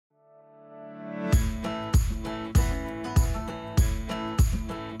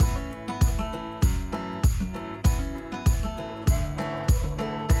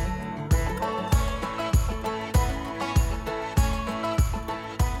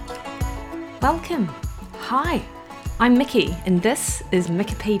Welcome. Hi, I'm Mickey, and this is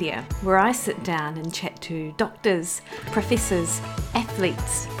Mickipedia, where I sit down and chat to doctors, professors,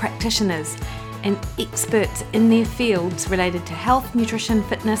 athletes, practitioners, and experts in their fields related to health, nutrition,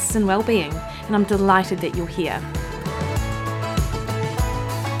 fitness, and well-being. And I'm delighted that you're here.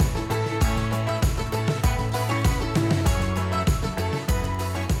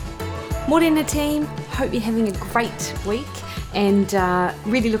 Morena team, hope you're having a great week. And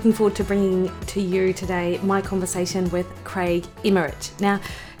really looking forward to bringing to you today my conversation with Craig Emmerich. Now,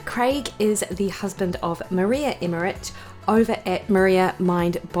 Craig is the husband of Maria Emmerich over at Maria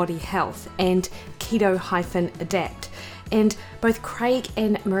Mind Body Health and Keto-Adapt. And both Craig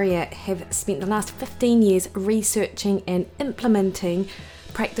and Maria have spent the last 15 years researching and implementing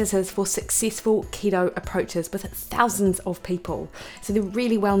practices for successful keto approaches with thousands of people. So they're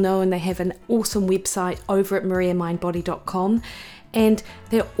really well known. They have an awesome website over at mariamindbody.com, and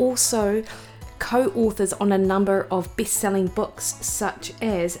they're also co-authors on a number of best-selling books such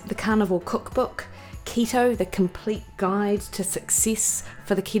as The Carnivore Cookbook, Keto, The Complete Guide to Success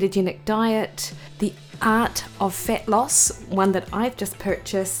for the Ketogenic Diet, The Art of Fat Loss, one that I've just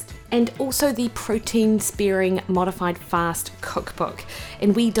purchased, and also the Protein Sparing Modified Fast Cookbook.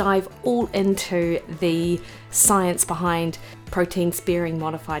 And we dive all into the science behind protein sparing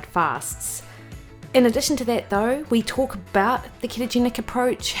modified fasts. In addition to that though, we talk about the ketogenic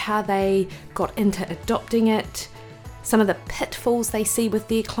approach, how they got into adopting it, some of the pitfalls they see with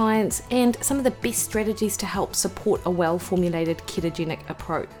their clients, and some of the best strategies to help support a well-formulated ketogenic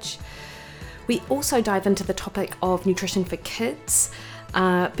approach. We also dive into the topic of nutrition for kids,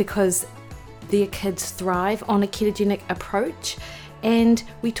 because their kids thrive on a ketogenic approach. And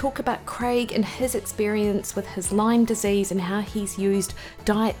we talk about Craig and his experience with his Lyme disease and how he's used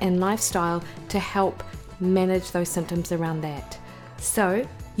diet and lifestyle to help manage those symptoms around that. So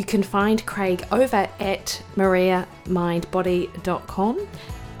you can find Craig over at mariamindbody.com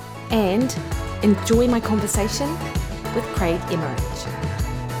and enjoy my conversation with Craig Emmerich.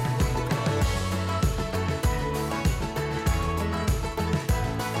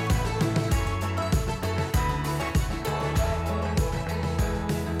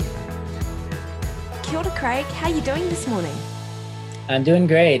 Kia ora, Craig. How are you doing this morning? I'm doing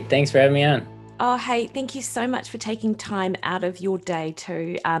great. Thanks for having me on. Oh, hey, thank you so much for taking time out of your day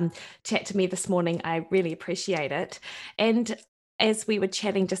to chat to me this morning. I really appreciate it. And as we were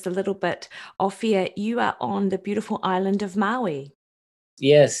chatting just a little bit off here, you are on the beautiful island of Maui.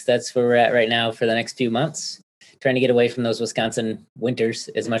 Yes, that's where we're at right now for the next few months. Trying to get away from those Wisconsin winters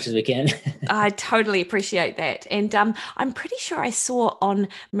as much as we can. I totally appreciate that. And I'm pretty sure I saw on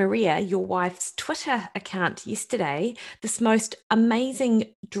Maria, your wife's Twitter account yesterday, this most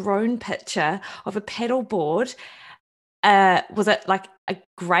amazing drone picture of a paddle board. Was it like a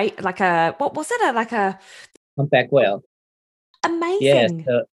great, like a, what was it? Like a Humpback whale. Amazing.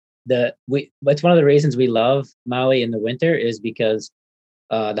 Yeah, it's one of the reasons we love Maui in the winter is because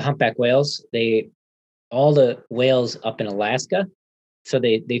the humpback whales, all the whales up in Alaska, so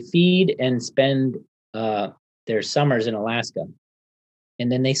they feed and spend their summers in Alaska, and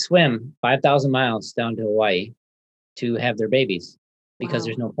then they swim 5,000 miles down to Hawaii to have their babies because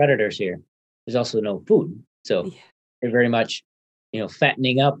There's no predators here. There's also no food, so they're very much,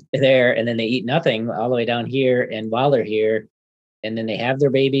 fattening up there, and then they eat nothing all the way down here. And while they're here, and then they have their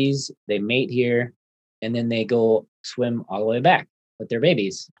babies, they mate here, and then they go swim all the way back with their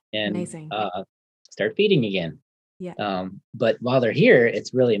babies and start feeding again. Yeah. But while they're here,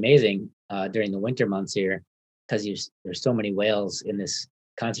 it's really amazing during the winter months here because there's so many whales in this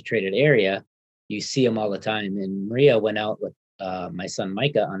concentrated area. You see them all the time. And Maria went out with my son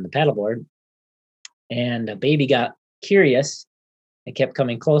Micah on the paddleboard, and a baby got curious and kept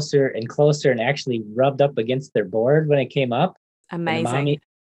coming closer and closer and actually rubbed up against their board when it came up. Amazing.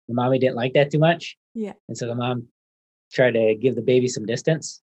 The mommy didn't like that too much. Yeah. And so the mom tried to give the baby some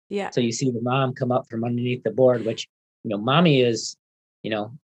distance. Yeah. So you see the mom come up from underneath the board, which, mommy is,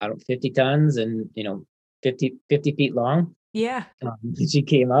 50 tons and, 50 feet long. Yeah. She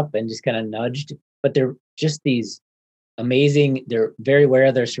came up and just kind of nudged, but they're just these amazing, they're very aware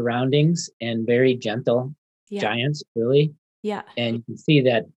of their surroundings and very gentle giants, really. Yeah. And you can see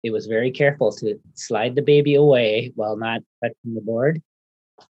that it was very careful to slide the baby away while not touching the board.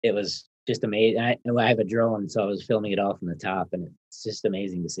 It was just amazing. I have a drone, so I was filming it all from the top, and it's just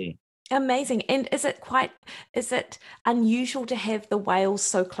amazing to see. Amazing. And is it unusual to have the whales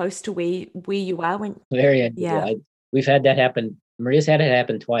so close to where you are? Very unusual. Yeah. We've had that happen. Maria's had it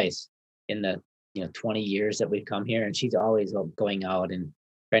happen twice in the 20 years that we've come here, and she's always going out and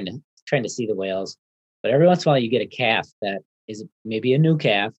trying to see the whales. But every once in a while, you get a calf that is maybe a new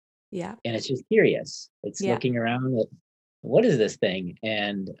calf Yeah. and it's just curious. It's Yeah. looking around at what is this thing,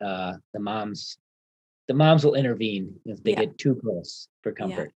 and the moms will intervene if they Yeah. get too close for Yeah.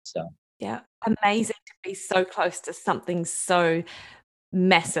 comfort. So Yeah. Amazing to be so close to something so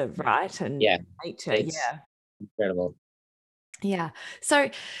massive, right? And yeah, nature. it's Yeah. incredible. Yeah. So,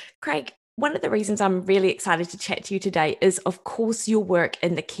 Craig, one of the reasons I'm really excited to chat to you today is, of course, your work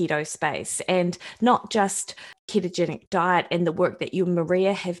in the keto space, and not just ketogenic diet and the work that you and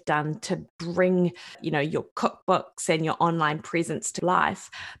Maria have done to bring, your cookbooks and your online presence to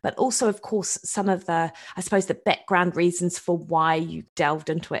life, but also, of course, some of the, I suppose, the background reasons for why you delved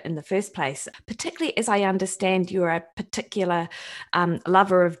into it in the first place. Particularly as I understand you're a particular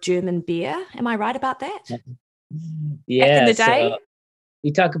lover of German beer. Am I right about that? Back in Yeah, the so day?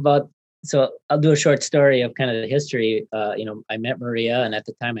 we talk about so I'll do a short story of kind of the history. I met Maria, and at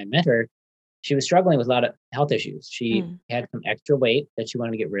the time I met her, she was struggling with a lot of health issues. She Mm. had some extra weight that she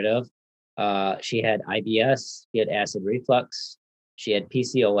wanted to get rid of. She had IBS, she had acid reflux, she had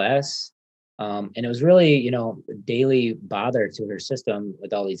PCOS, and it was really, a daily bother to her system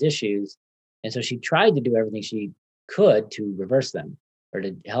with all these issues. And so she tried to do everything she could to reverse them or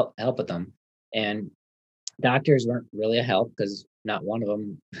to help with them. And doctors weren't really a help because not one of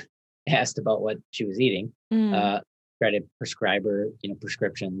them asked about what she was eating. Mm. Uh, Try to prescribe her,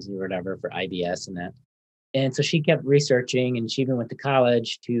 prescriptions or whatever for IBS and that. And so she kept researching, and she even went to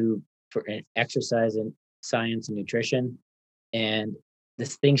college for exercise and science and nutrition. And the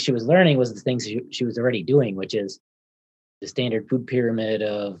things she was learning was the things she was already doing, which is the standard food pyramid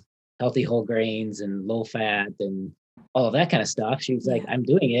of healthy whole grains and low fat and all of that kind of stuff. She was like, Yeah. I'm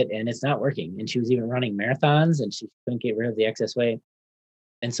doing it and it's not working. And she was even running marathons and she couldn't get rid of the excess weight.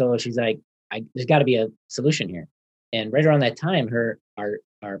 And so she's like, there's got to be a solution here. And right around that time,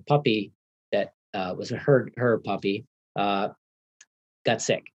 our puppy that was her puppy got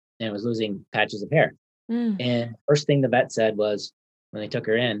sick and was losing patches of hair. Mm. And first thing the vet said was when they took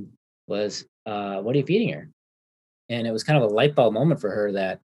her in was, "What are you feeding her?" And it was kind of a light bulb moment for her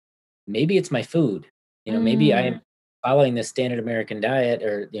that maybe it's my food. Maybe I Mm. am following the standard American diet,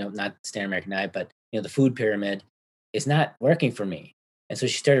 or not standard American diet, but the food pyramid is not working for me. And so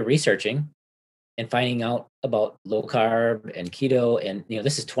she started researching and finding out about low carb and keto, and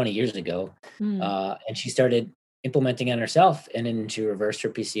this is 20 years ago. Mm. And she started implementing on herself, and then she reversed her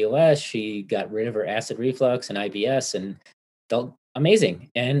PCOS. She got rid of her acid reflux and IBS, and felt amazing,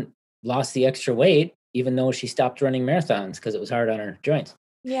 and lost the extra weight, even though she stopped running marathons because it was hard on her joints.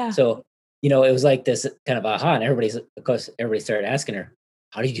 Yeah. So, it was like this kind of aha, and of course, everybody started asking her,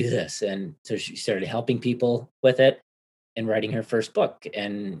 how do you do this? And so she started helping people with it and writing her first book.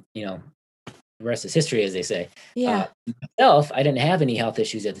 And, the rest is history, as they say. Yeah. Myself, I didn't have any health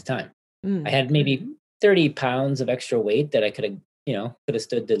issues at the time. I Mm. had maybe 30 pounds of extra weight that I could have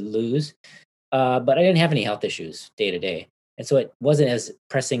stood to lose. But I didn't have any health issues day to day. And so it wasn't as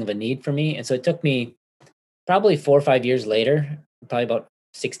pressing of a need for me. And so it took me probably 4 or 5 years later, probably about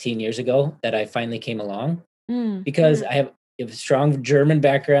 16 years ago, that I finally came along Mm. because I have a strong German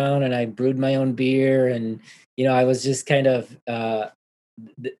background and I brewed my own beer. And, I was just kind of,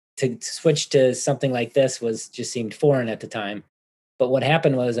 to switch to something like this was just seemed foreign at the time. But what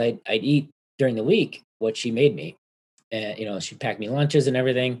happened was I'd eat during the week what she made me. And, she'd pack me lunches and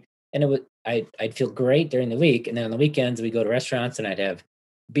everything. And I'd feel great during the week. And then on the weekends, we'd go to restaurants and I'd have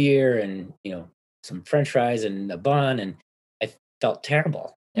beer and, some French fries and a bun. And I felt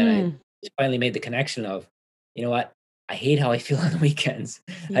terrible. And I Mm. just finally made the connection of, you know what? I hate how I feel on the weekends.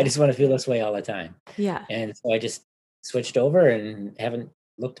 I Yeah. just want to feel this way all the time. Yeah. And so I just switched over and haven't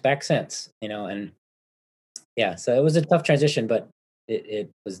looked back since, and yeah, so it was a tough transition, but it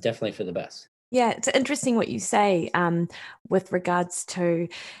was definitely for the best. Yeah, it's interesting what you say with regards to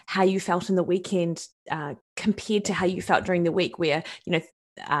how you felt in the weekend compared to how you felt during the week, where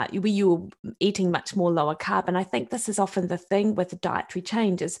you were eating much more lower carb. And I think this is often the thing with the dietary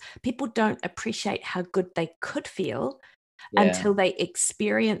changes. People don't appreciate how good they could feel Yeah. until they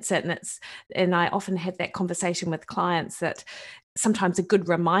experience it. And I often have that conversation with clients that sometimes a good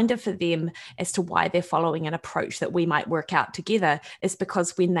reminder for them as to why they're following an approach that we might work out together is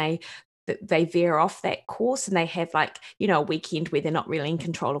because when they veer off that course and they have a weekend where they're not really in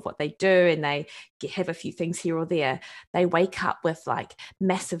control of what they do and they have a few things here or there, they wake up with like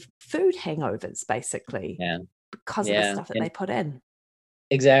massive food hangovers basically Yeah. because of the Yeah. stuff that they And put in.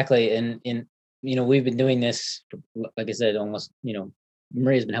 exactly. And we've been doing this, like I said, almost,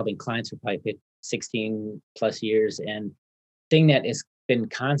 Maria's been helping clients for probably 16 plus years. And thing that has been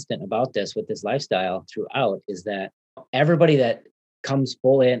constant about this with this lifestyle throughout is that everybody that comes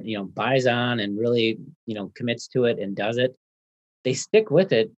full in, buys on and really, commits to it and does it, they stick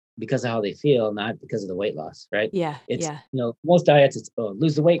with it because of how they feel, not because of the weight loss, right? Yeah. It's, Yeah. most diets, it's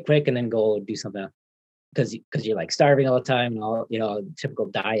lose the weight quick and then go do something else because you're like starving all the time and all, typical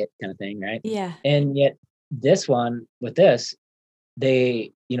diet kind of thing, right? Yeah. And yet this one with this,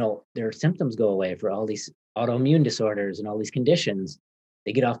 they, their symptoms go away for all these autoimmune disorders and all these conditions.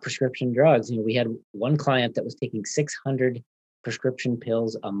 They get off prescription drugs. We had one client that was taking 600 prescription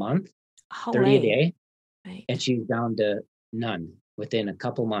pills a month, 30 a Holy. day, and Mate. she's down to none within a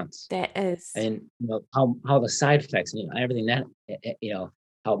couple months. That is. And how the side effects, everything that,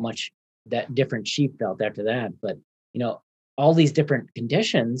 how much that different she felt after that. But all these different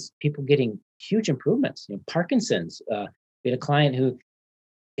conditions, people getting huge improvements. Parkinson's. We had a client who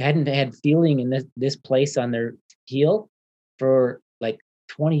hadn't had feeling in this place on their heel for like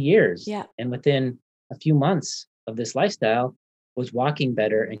 20 years. Yeah. And within a few months of this lifestyle was walking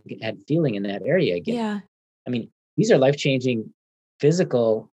better and had feeling in that area again. Yeah. I mean, these are life-changing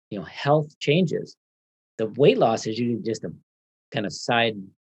physical, health changes. The weight loss is usually just a kind of side,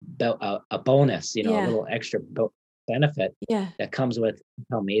 a bonus, a Yeah. little extra benefit Yeah. that comes with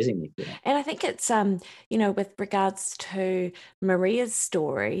how amazing they feel. And I think it's, with regards to Maria's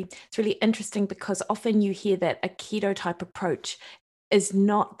story, it's really interesting because often you hear that a keto type approach is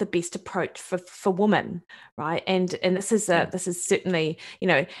not the best approach for women, right? And this is Yeah. this is certainly,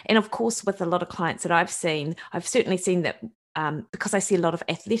 and of course with a lot of clients that I've certainly seen that because I see a lot of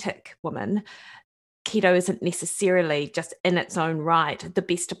athletic women, keto isn't necessarily just in its own right the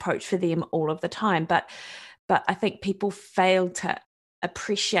best approach for them all of the time. But I think people fail to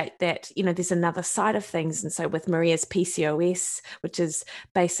appreciate that, there's another side of things. And so with Maria's PCOS, which is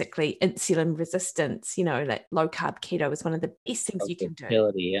basically insulin resistance, like low carb keto is one of the best things you can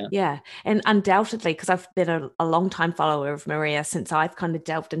do. Yeah. Yeah. And undoubtedly, because I've been a long time follower of Maria since I've kind of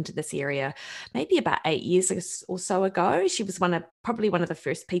delved into this area, maybe about 8 years or so ago. She was probably one of the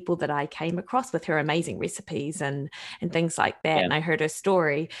first people that I came across with her amazing recipes and things like that. Yeah. And I heard her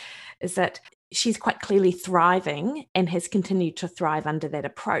story is that she's quite clearly thriving and has continued to thrive under that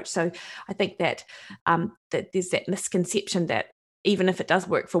approach. So I think that that there's that misconception that even if it does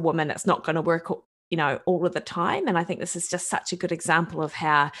work for women, it's not going to work, all of the time. And I think this is just such a good example of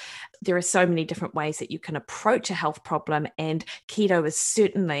how there are so many different ways that you can approach a health problem. And keto is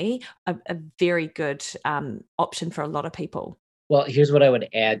certainly a very good option for a lot of people. Well, here's what I would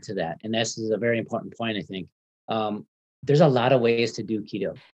add to that. And this is a very important point, I think. There's a lot of ways to do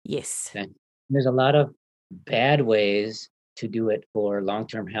keto. Yes. Okay? There's a lot of bad ways to do it for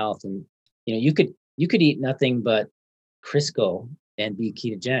long-term health. And, you could eat nothing but Crisco and be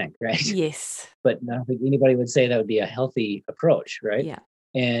ketogenic, right? Yes. But I don't think anybody would say that would be a healthy approach, right? Yeah.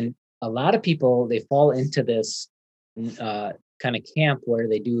 And a lot of people, they fall into this kind of camp where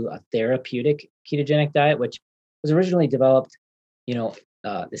they do a therapeutic ketogenic diet, which was originally developed,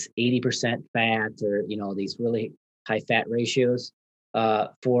 this 80% fat or, these really high fat ratios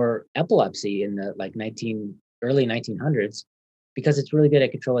for epilepsy in the early 1900s, because it's really good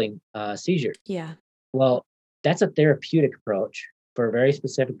at controlling seizures. Yeah. Well, that's a therapeutic approach for a very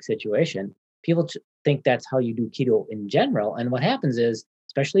specific situation. People think that's how you do keto in general. And what happens is,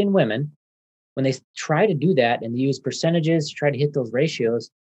 especially in women, when they try to do that and they use percentages to try to hit those ratios,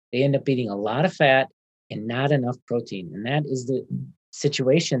 they end up eating a lot of fat and not enough protein. And that is the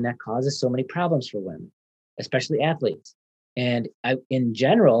situation that causes so many problems for women, especially athletes. And in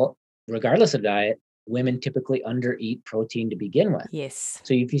general, regardless of diet, women typically undereat protein to begin with. Yes.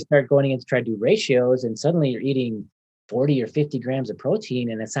 So if you start going in to try to do ratios and suddenly you're eating 40 or 50 grams of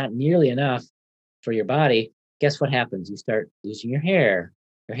protein and it's not nearly enough for your body, guess what happens? You start losing your hair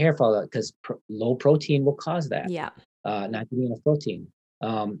falls out because low protein will cause that. Yeah. Not getting enough protein,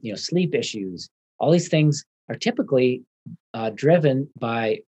 sleep issues. All these things are typically driven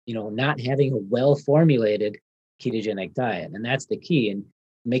by, not having a well-formulated ketogenic diet. And that's the key. And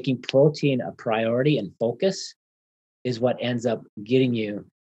making protein a priority and focus is what ends up getting you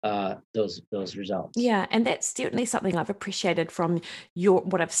those results. Yeah, and that's certainly something I've appreciated from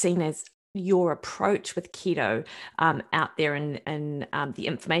what I've seen as your approach with keto out there and the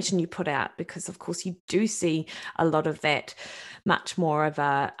information you put out, because of course you do see a lot of that much more of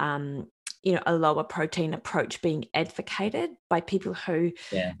a a lower protein approach being advocated by people who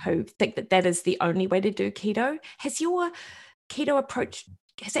think that is the only way to do keto. Has your keto approach,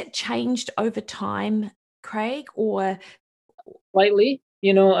 has that changed over time, Craig, or? Slightly,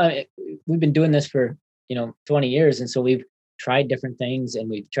 we've been doing this for 20 years, and so we've tried different things and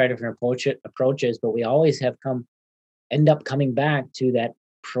we've tried different approaches, but we always have end up coming back to that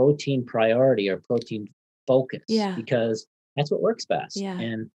protein priority or protein focus, because that's what works best. Yeah.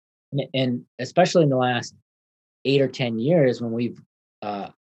 And especially in the last 8 or 10 years, when we've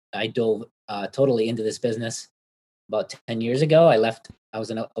I dove totally into this business about 10 years ago. I was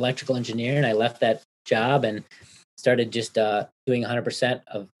an electrical engineer, and I left that job and started just doing 100%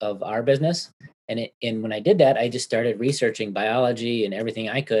 of our business. And when I did that, I just started researching biology and everything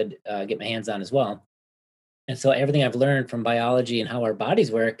I could get my hands on as well. And so everything I've learned from biology and how our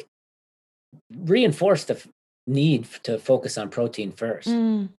bodies work reinforced the need to focus on protein first.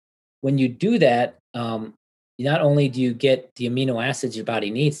 Mm. When you do that, not only do you get the amino acids your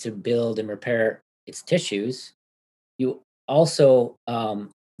body needs to build and repair its tissues, you also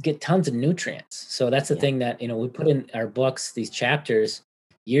get tons of nutrients. So that's the Yeah. thing that we put in our books, these chapters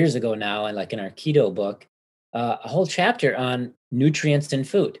years ago now, and like in our keto book, a whole chapter on nutrients in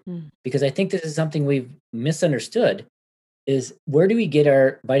food, because I think this is something we've misunderstood: is where do we get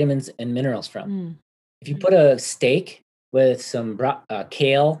our vitamins and minerals from? If you put a steak with some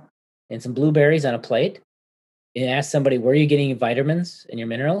kale and some blueberries on a plate and ask somebody, where are you getting your vitamins and your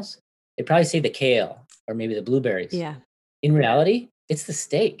minerals? They probably say the kale or maybe the blueberries. Yeah. In reality, it's the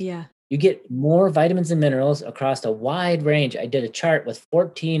steak. Yeah. You get more vitamins and minerals across a wide range. I did a chart with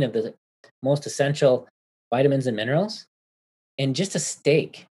 14 of the most essential vitamins and minerals, and just a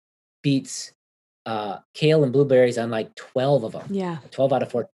steak beats kale and blueberries on like 12 of them. Yeah. 12 out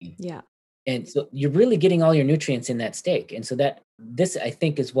of 14. Yeah. And so you're really getting all your nutrients in that steak. And so this, I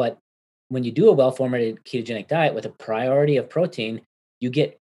think, is what, when you do a well-formulated ketogenic diet with a priority of protein, you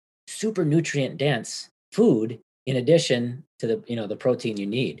get super nutrient dense food in addition to the protein you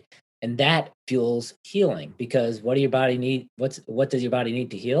need. And that fuels healing, because what do your body need? What does your body need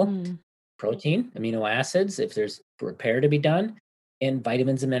to heal? Protein, amino acids, if there's repair to be done, and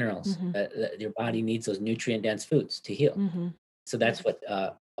vitamins and minerals. Your body needs those nutrient dense foods to heal. So that's what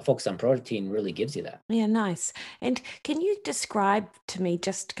a focus on protein really gives you that. Yeah, nice. And can you describe to me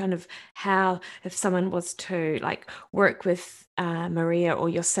just kind of how, if someone was to like work with Maria or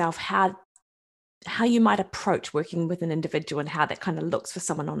yourself, how you might approach working with an individual and how that kind of looks for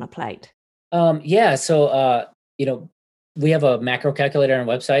someone on a plate? Yeah. So, we have a macro calculator on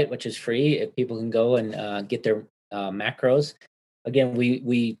our website, which is free. If people can go and get their macros. Again,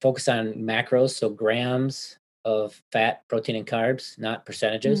 we focus on macros, so grams of fat, protein, and carbs, not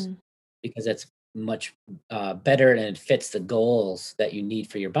percentages, because that's much better and it fits the goals that you need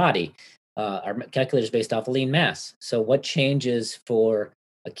for your body. Our calculator is based off of lean mass. So what changes for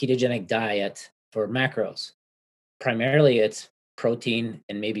a ketogenic diet for macros? Primarily, it's protein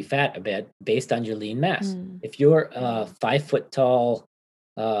and maybe fat a bit based on your lean mass. If you're a 5 foot tall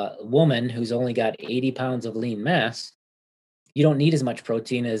woman who's only got 80 pounds of lean mass, you don't need as much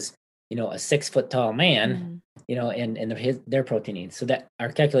protein as a 6 foot tall man, and their protein needs. So that our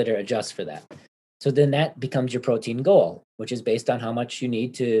calculator adjusts for that. So then that becomes your protein goal, which is based on how much you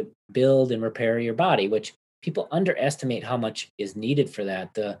need to build and repair your body, which people underestimate how much is needed for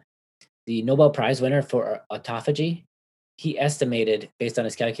that. The Nobel Prize winner for autophagy, he estimated, based on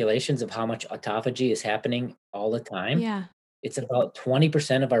his calculations of how much autophagy is happening all the time. Yeah. It's about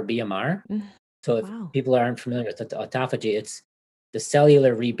 20% of our BMR. So if people aren't familiar with autophagy, it's the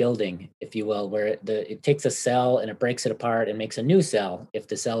cellular rebuilding, if you will, where it takes a cell and it breaks it apart and makes a new cell if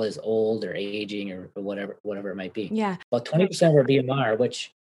the cell is old or aging or whatever it might be. Yeah. About 20% of our BMR,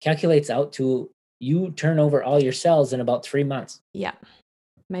 which calculates out to you turn over all your cells in about 3 months. Yeah.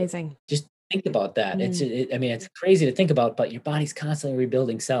 Amazing. Just think about that. It's crazy to think about, but your body's constantly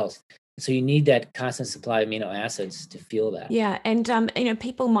rebuilding cells. So you need that constant supply of amino acids to fuel that. Yeah, and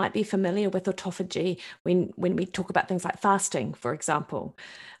people might be familiar with autophagy when we talk about things like fasting, for example.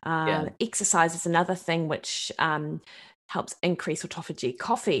 Exercise is another thing which helps increase autophagy.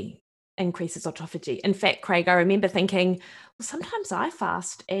 Coffee increases autophagy. In fact, Craig, I remember thinking, well, sometimes I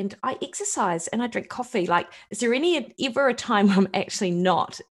fast and I exercise and I drink coffee. Like, is there ever a time when I'm actually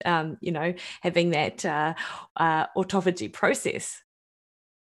not, having that autophagy process?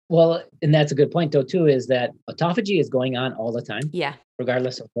 Well, and that's a good point, though, too, is that autophagy is going on all the time. Yeah.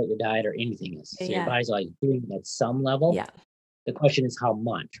 Regardless of what your diet or anything is. So your body's like doing it at some level. Yeah. The question is how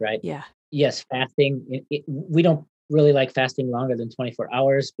much, right? Yeah. Yes, fasting. We don't really like fasting longer than 24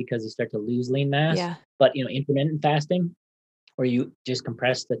 hours because you start to lose lean mass. Yeah. But, intermittent fasting, where you just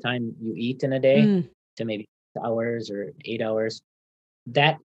compress the time you eat in a day to maybe 6 hours or 8 hours,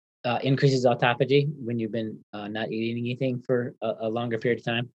 that increases autophagy when you've been not eating anything for a longer period of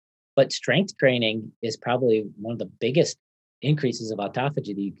time. But strength training is probably one of the biggest increases of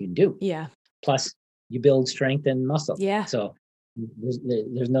autophagy that you can do. Yeah. Plus, you build strength and muscle. Yeah. So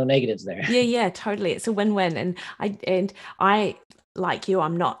there's no negatives there. Yeah, totally. It's a win-win. And I, like you,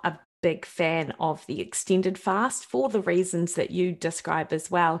 I'm not a big fan of the extended fast for the reasons that you describe as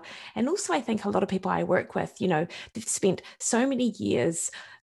well. And also, I think a lot of people I work with, they've spent so many years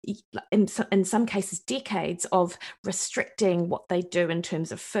in some cases decades of restricting what they do in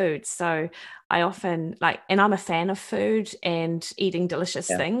terms of food. So I often and I'm a fan of food and eating delicious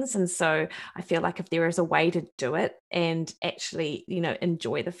Yeah. things, and so I feel like if there is a way to do it and actually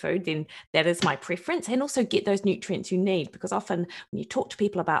enjoy the food, then that is my preference, and also get those nutrients you need, because often when you talk to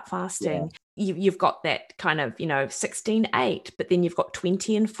people about Yeah. fasting, you've got that kind of 16-8, but then you've got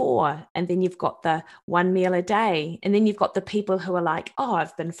 20-4, and then you've got the one meal a day, and then you've got the people who are like, oh,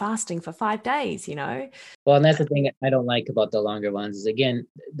 I've been fasting for 5 days. Well, and that's the thing I don't like about the longer ones is, again,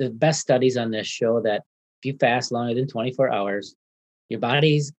 the best studies on this show that if you fast longer than 24 hours, your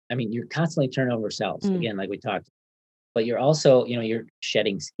body's, I mean, you're constantly turning over cells, Mm, again, like we talked, but you're also, you're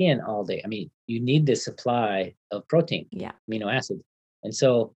shedding skin all day. I mean, you need this supply of protein, yeah, amino acids. And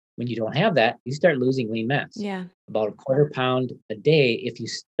so when you don't have that, you start losing lean mass, yeah, about a quarter pound a day if you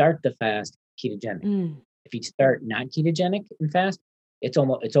start the fast ketogenic. mm, If you start not ketogenic and fast, it's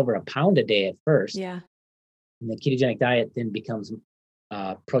over a pound a day at first. yeah, And the ketogenic diet then becomes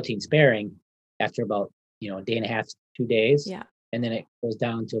protein sparing after about a day and a half, 2 days, yeah, and then it goes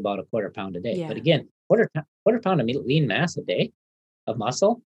down to about a quarter pound a day. But yeah, again, quarter pound of lean mass a day of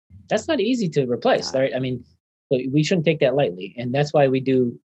muscle, that's not easy to replace, no, right? I mean, so we shouldn't take that lightly, and that's why we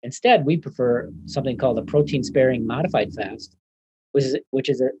prefer something called a protein sparing modified fast, which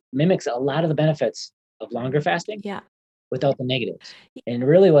mimics a lot of the benefits of longer fasting yeah, without the negatives. And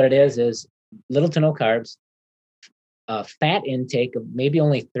really, what it is little to no carbs, fat intake of maybe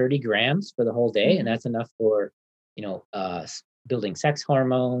only 30 grams for the whole day, and mhm, that's enough for building sex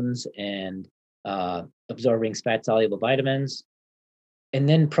hormones and absorbing fat soluble vitamins, and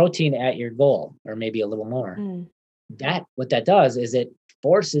then protein at your goal, or maybe a little more. mm, That what that does is it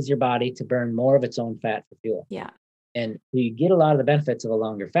forces your body to burn more of its own fat for fuel, yeah. and you get a lot of the benefits of a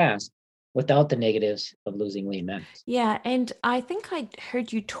longer fast without the negatives of losing lean mass. Yeah, and I think I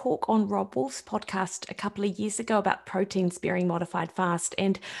heard you talk on Rob Wolf's podcast a couple of years ago about protein sparing modified fast.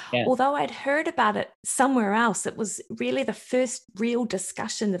 And Yeah. although I'd heard about it somewhere else, it was really the first real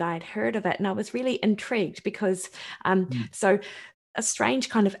discussion that I had heard of it. And I was really intrigued because, Mm. so a strange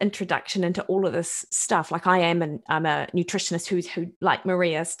kind of introduction into all of this stuff. Like I'm a nutritionist who, like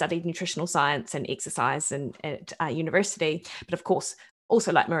Maria, studied nutritional science and exercise at university, but of course,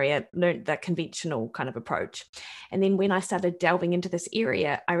 also like Maria, learned the conventional kind of approach. And then when I started delving into this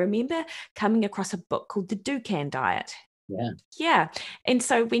area, I remember coming across a book called The Dukan Diet. Yeah. Yeah. And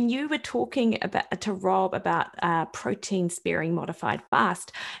so when you were talking about to Rob about protein sparing modified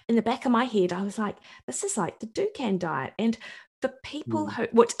fast, in the back of my head, I was like, this is like the Dukan diet. And for people Mm. who,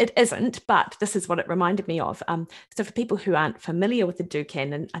 which it isn't, but this is what it reminded me of. So for people who aren't familiar with the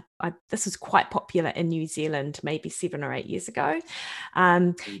Dukan, and this was quite popular in New Zealand maybe 7 or 8 years ago.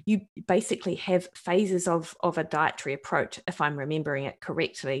 Mm. You basically have phases of a dietary approach, if I'm remembering it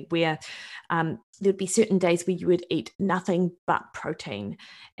correctly, where there'd be certain days where you would eat nothing but protein,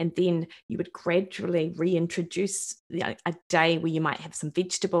 and then you would gradually reintroduce a day where you might have some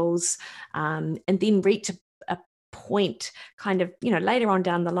vegetables, and then reach a point kind of later on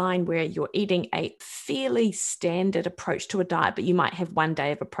down the line where you're eating a fairly standard approach to a diet, but you might have one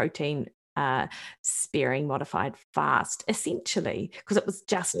day of a protein sparing modified fast, essentially, because it was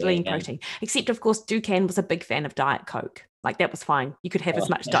just lean Yeah. protein. Except, of course, Dukan was a big fan of Diet Coke. Like that was fine. You could have Oh, as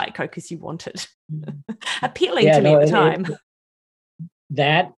much yeah. Diet Coke as you wanted. Appealing Yeah, to me no, at the time.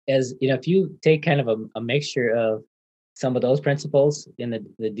 that as if you take kind of a mixture of some of those principles in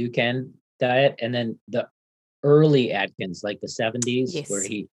the Dukan diet, and then the early Atkins, like the 70s, where Yes.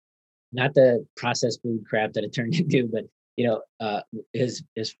 he, not the processed food crap that it turned into, but his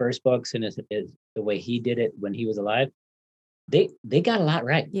first books and his the way he did it when he was alive, they got a lot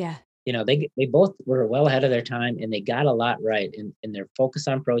right. Yeah. They both were well ahead of their time, and they got a lot right in their focus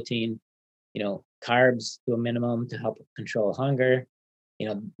on protein, carbs to a minimum to help control hunger.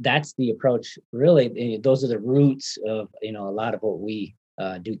 That's the approach. Really, those are the roots of a lot of what we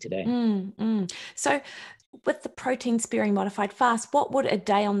do today. Mm, mm. So, with the protein sparing modified fast, what would a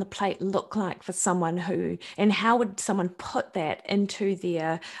day on the plate look like for someone who, and how would someone put that into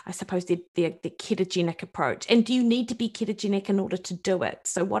their, I suppose, their ketogenic approach? And do you need to be ketogenic in order to do it?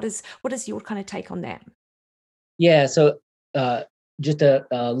 So, what is your kind of take on that? Yeah. So, uh, just a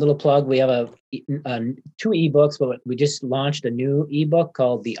little plug. We have two ebooks, but we just launched a new ebook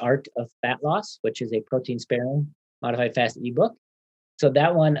called "The Art of Fat Loss," which is a protein sparing modified fast ebook. So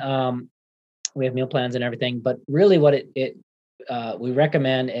that one, we have meal plans and everything. But really, what we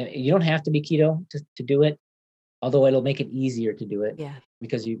recommend, and you don't have to be keto to do it, although it'll make it easier to do it Yeah.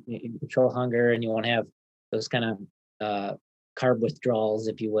 because you control hunger and you won't have those kind of carb withdrawals,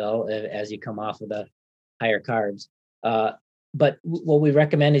 if you will, as you come off of the higher carbs. But what we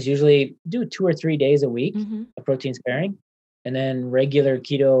recommend is usually do 2 or 3 days a week Mm-hmm. of protein sparing, and then regular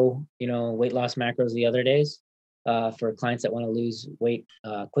keto, weight loss macros the other days, for clients that want to lose weight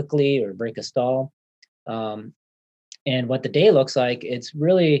quickly or break a stall. Um, and what the day looks like, it's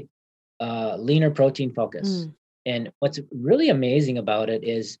really leaner protein focus. Mm. And what's really amazing about it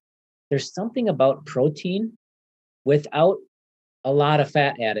is there's something about protein without a lot of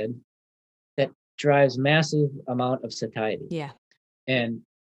fat added that drives massive amount of satiety. Yeah. And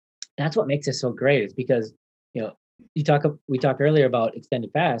that's what makes it so great. It's because, you know, we talked earlier about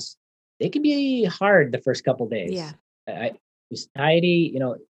extended fasts. They can be hard the first couple Yeah. days. Satiety,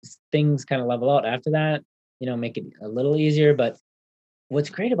 things kind of level out after that, make it a little easier. But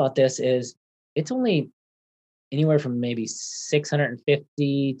what's great about this is it's only anywhere from maybe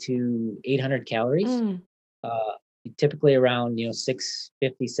 650 to 800 calories. Mm. Uh, Typically around,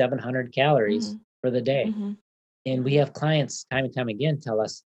 650, 700 calories Mm-hmm. for the day. Mm-hmm. And we have clients time and time again tell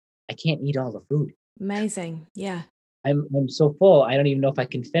us, I can't eat all the food. Amazing. Yeah. I'm so full. I don't even know if I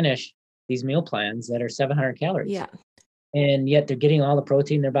can finish these meal plans that are 700 calories. Yeah. And yet they're getting all the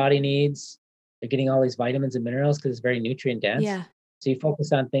protein their body needs. They're getting all these vitamins and minerals because it's very nutrient dense. Yeah. So you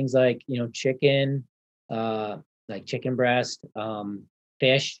focus on things like, chicken, like chicken breast,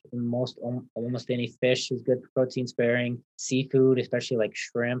 fish. Almost any fish is good for protein sparing. Seafood, especially like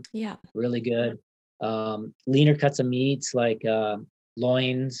shrimp, Yeah. really good. Leaner cuts of meats like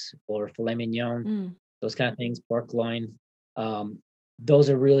loins or filet mignon, Mm. those kind of things, pork loin. Um, those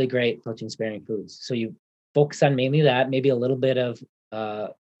are really great protein sparing foods. So you focus on mainly that, maybe a little bit of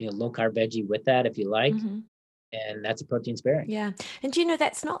low carb veggie with that if you like, Mm-hmm. and that's a protein sparing. Yeah. And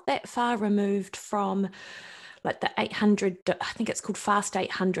that's not that far removed from like the 800, I think it's called Fast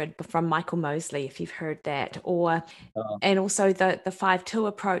 800 from Michael Mosley, if you've heard that, or Uh, and also the 5-2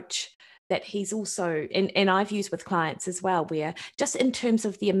 approach that he's also, and I've used with clients as well, where just in terms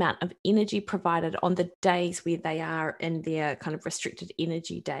of the amount of energy provided on the days where they are in their kind of restricted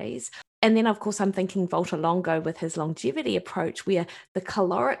energy days. And then, of course, I'm thinking Volta Longo with his longevity approach, where the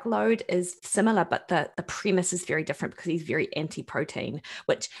caloric load is similar, but the premise is very different because he's very anti-protein,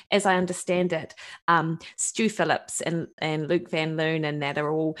 which, as I understand it, Stu Phillips and Luke Van Loon and that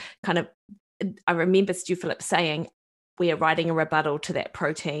are all kind of, I remember Stu Phillips saying, we are writing a rebuttal to that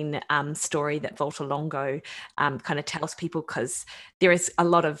protein story that Volta Longo kind of tells people, because there is a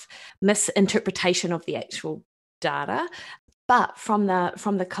lot of misinterpretation of the actual data. But from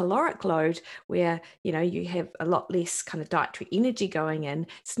the caloric load, where you have a lot less kind of dietary energy going in,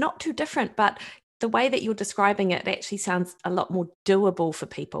 it's not too different. But the way that you're describing it actually sounds a lot more doable for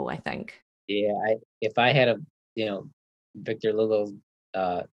people, I think. yeah, if I had a Victor Lugo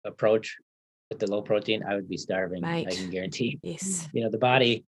approach with the low protein, I would be starving. I Mate. can guarantee. Yes. The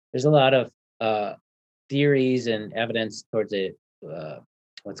body. There's a lot of theories and evidence towards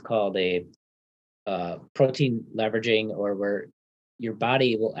what's called a protein leveraging, or where your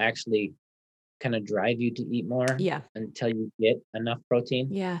body will actually kind of drive you to eat more Yeah. until you get enough protein.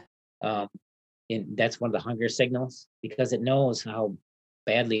 Yeah. Um, and that's one of the hunger signals, because it knows how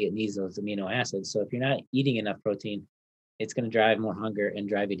badly it needs those amino acids. So if you're not eating enough protein, it's going to drive more hunger and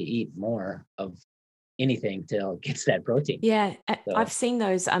drive you to eat more of anything till it gets that protein. Yeah, So, I've seen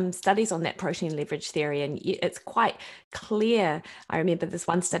those studies on that protein leverage theory, and it's quite clear. I remember this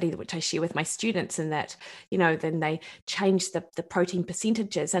one study which I share with my students, and that then they changed the protein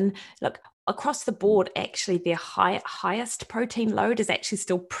percentages, and look, across the board, actually their highest protein load is actually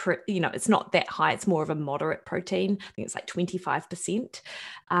still it's not that high. It's more of a moderate protein. I think it's like 25%.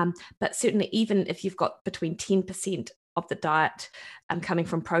 But certainly, even if you've got between 10% of the diet coming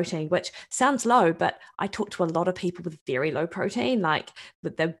from protein, which sounds low, but I talk to a lot of people with very low protein, like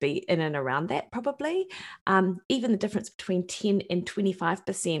they'd be in and around that probably. Even the difference between 10 and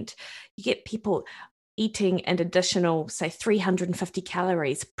 25%, you get people eating an additional, say, 350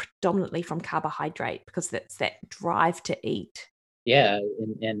 calories, predominantly from carbohydrate, because that's that drive to eat. yeah,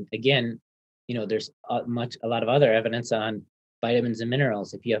 and again, there's a lot of other evidence on vitamins and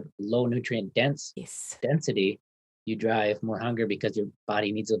minerals. If you have low nutrient density, you drive more hunger because your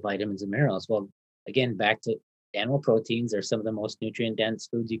body needs the vitamins and minerals. Well, again, back to animal proteins are some of the most nutrient dense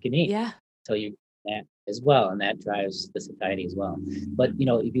foods you can eat. Yeah. So you that as well, and that drives the satiety as well. But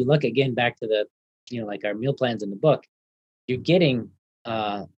if you look again back to the, like our meal plans in the book, you're getting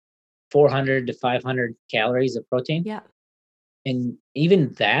 400 to 500 calories of protein. Yeah. And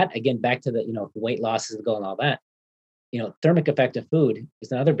even that, again, back to the, weight loss is the goal and all that, thermic effect of food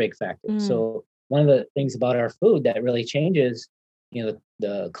is another big factor. So one of the things about our food that really changes,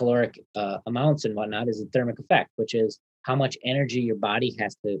 the caloric amounts and whatnot, is the thermic effect, which is how much energy your body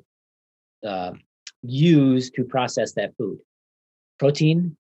has to use to process that food.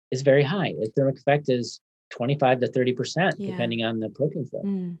 protein is very high. The thermic effect is 25 to 30%, Yeah. depending on the protein source.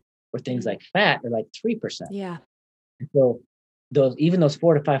 Mm. Or things like fat are like 3%. Yeah. So those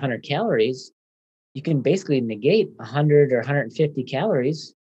 400 to 500 calories, you can basically negate 100 or 150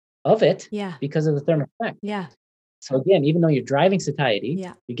 calories of it Yeah. because of the thermic effect. Yeah. So again, even though you're driving satiety,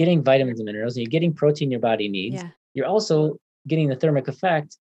 Yeah. you're getting vitamins and minerals, and you're getting protein your body needs, Yeah. you're also getting the thermic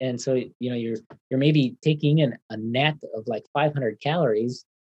effect. And so, you're maybe taking in a net of like 500 calories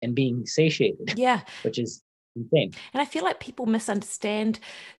and being satiated, Yeah. which is insane. And I feel like people misunderstand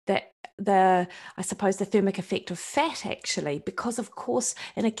that I suppose the thermic effect of fat actually, because of course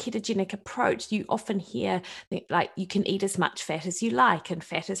in a ketogenic approach, you often hear that, like, you can eat as much fat as you like and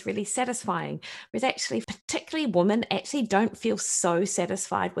fat is really satisfying. Whereas actually, particularly women actually don't feel so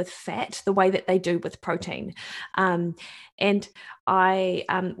satisfied with fat the way that they do with protein. And I,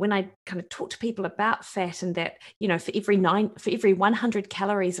 when I kind of talk to people about fat and that, for every 100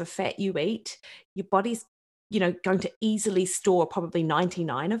 calories of fat you eat, your body's going to easily store probably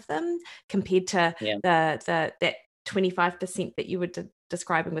 99 of them compared to Yeah. that 25% that you were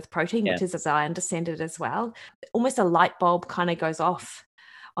describing with protein, Yeah. which is, as I understand it as well. Almost a light bulb kind of goes off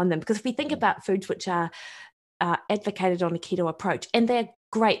on them, because if we think about foods which are advocated on a keto approach, and they're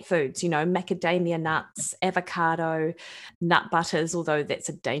great foods, macadamia nuts, avocado, nut butters, although that's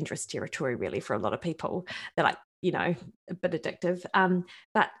a dangerous territory really for a lot of people. They're like, a bit addictive.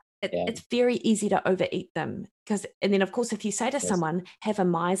 But Yeah. it's very easy to overeat them, and then of course, if you say to Yes. someone, have a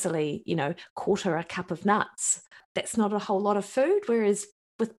miserly, quarter a cup of nuts, that's not a whole lot of food. Whereas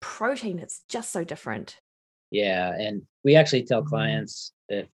with protein, it's just so different. Yeah. And we actually tell clients,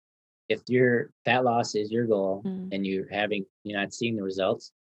 if your fat loss is your goal and you're not seeing the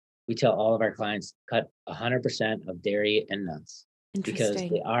results, we tell all of our clients cut 100% of dairy and nuts, because they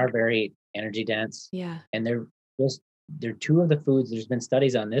Interesting. are very energy dense, Yeah. and they're two of the foods. There's been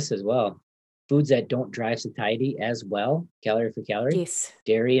studies on this as well. Foods that don't drive satiety as well, calorie for calorie, Yes.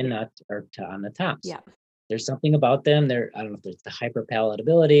 dairy and nut are on the tops. Yeah. There's something about them. I don't know if it's the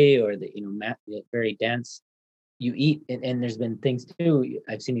hyperpalatability or the very dense. You eat, and there's been things too.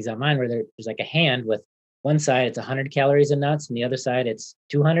 I've seen these online where there's like a hand with one side it's 100 calories of nuts, and the other side it's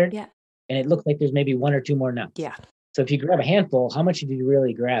 200. Yeah. And it looks like there's maybe one or two more nuts. Yeah. So if you grab a handful, how much did you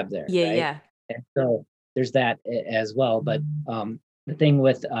really grab there? Yeah. Right? Yeah. And so there's that as well. But the thing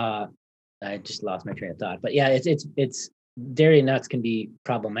with I just lost my train of thought. But yeah, it's dairy and nuts can be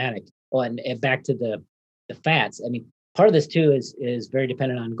problematic. Oh, and back to the fats. I mean, part of this too is very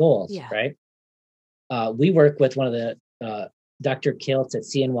dependent on goals, Yeah. right? We work with one of the Dr. Kiltz at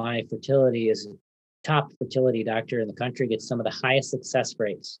CNY Fertility, is a top fertility doctor in the country, gets some of the highest success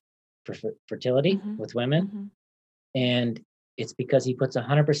rates for fertility with women. And it's because he puts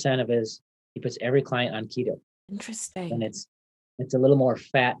 100% he puts every client on keto. Interesting. And it's a little more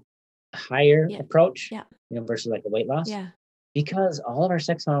fat, higher approach, Yeah. Versus like a weight loss. Yeah. Because all of our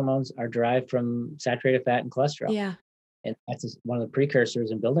sex hormones are derived from saturated fat and cholesterol. Yeah. And that's just one of the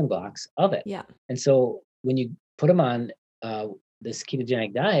precursors and building blocks of it. Yeah. And so when you put him on this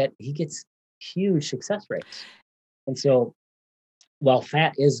ketogenic diet, he gets huge success rates. And so while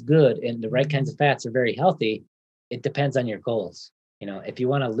fat is good and the right kinds of fats are very healthy, it depends on your goals. If you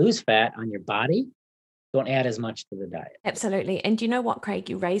want to lose fat on your body, don't add as much to the diet. Absolutely. And you know what, Craig,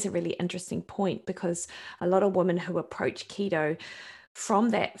 you raise a really interesting point, because a lot of women who approach keto from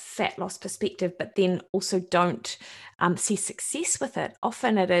that fat loss perspective, but then also don't see success with it.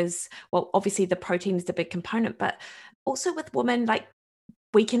 Often it is, well, obviously the protein is the big component, but also with women, like,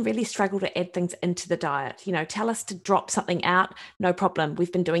 we can really struggle to add things into the diet. Tell us to drop something out, no problem.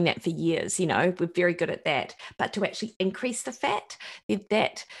 We've been doing that for years. We're very good at that. But to actually increase the fat,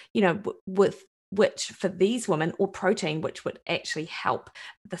 that, with which for these women, or protein, which would actually help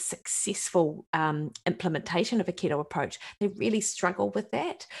the successful implementation of a keto approach, they really struggle with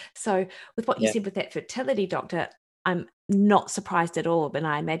that. So with what you said with that fertility doctor, I'm not surprised at all. And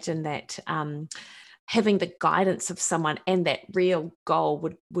I imagine that having the guidance of someone and that real goal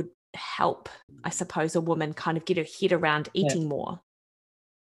would help, I suppose, a woman kind of get her head around eating more.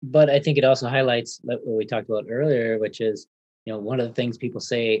 But I think it also highlights what we talked about earlier, which is, one of the things people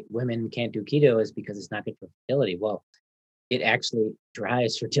say women can't do keto is because it's not good for fertility. Well, it actually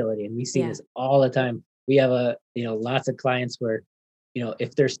drives fertility. And we see this all the time. We have lots of clients where,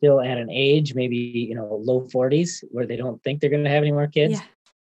 if they're still at an age, maybe, low 40s, where they don't think they're going to have any more kids. Yeah.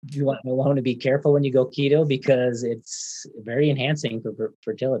 You want to be careful when you go keto, because it's very enhancing for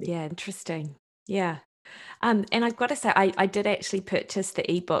fertility. Yeah, interesting. Yeah. And I've got to say, I did actually purchase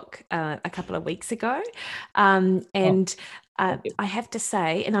the ebook a couple of weeks ago, and Thank you. I have to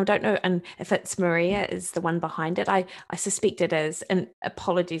say, and I don't know and if it's Maria is the one behind it. I suspect it is, and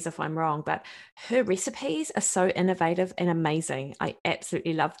apologies if I'm wrong, but her recipes are so innovative and amazing. I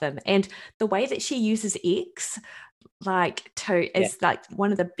absolutely love them. And the way that she uses eggs, like to Yeah. is like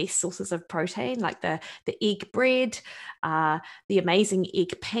one of the best sources of protein, like the egg bread, uh the amazing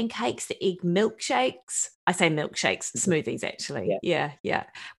egg pancakes, the egg milkshakes. I say milkshakes, smoothies actually. Yeah. Yeah, yeah.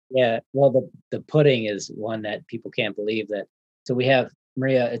 Yeah. Well, the pudding is one that people can't believe that. So we have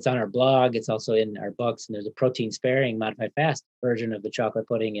Maria, it's on our blog, it's also in our books, and there's a protein sparing modified fast version of the chocolate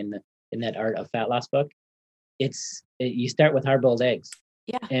pudding in that Art of Fat Loss book. You start with hard boiled eggs,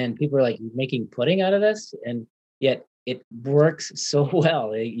 Yeah. and people are like, "You're making pudding out of this?" And yet it works so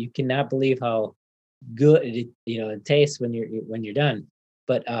well. You cannot believe how good it tastes when you're done.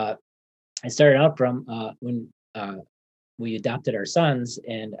 But I started out from when we adopted our sons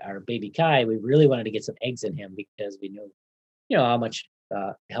and our baby Kai. We really wanted to get some eggs in him because we knew how much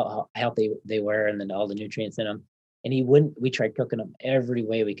how healthy they were, and then all the nutrients in them. And he wouldn't. We tried cooking them every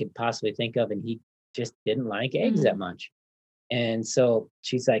way we could possibly think of, and he just didn't like eggs that Mm. much. And so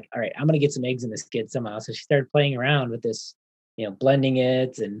she's like, "All right, I'm gonna get some eggs in this kid somehow." So she started playing around with this, blending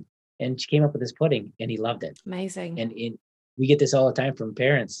it, and she came up with this pudding, and he loved it. Amazing. We get this all the time from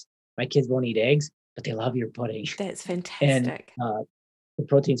parents. My kids won't eat eggs, but they love your pudding. That's And fantastic. the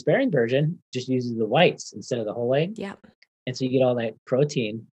protein sparing version just uses the whites instead of the whole egg, Yep. and so you get all that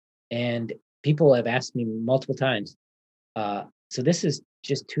protein. And people have asked me multiple times, so this is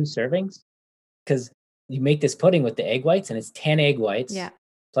just 2 servings? Because you make this pudding with the egg whites, and it's 10 egg whites Yeah.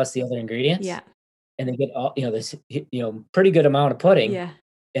 plus the other ingredients, Yeah. and they get all this pretty good amount of pudding, Yeah.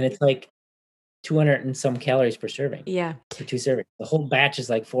 and it's like 200 and some calories per serving Yeah. for 2 servings. The whole batch is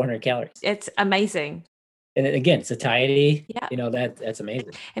like 400 calories. It's amazing. And then again, satiety, Yeah. that's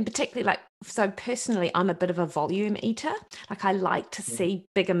amazing. And particularly like so personally, I'm a bit of a volume eater. Like I like to Mhm. see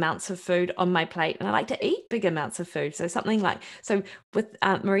big amounts of food on my plate and I like to eat big amounts of food. So something like so with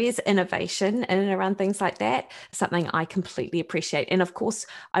Maria's innovation in and around things like that, something I completely appreciate. And of course,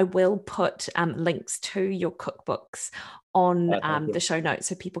 I will put links to your cookbooks on Thank you. the show notes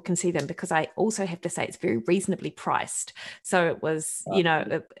so people can see them because I also have to say it's very reasonably priced. So it was, Thank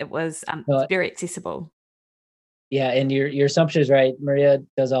you. it was No, very accessible. yeah, and your assumption is right. Maria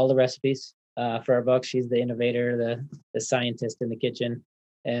does all the recipes for our book. She's the innovator, the scientist in the kitchen,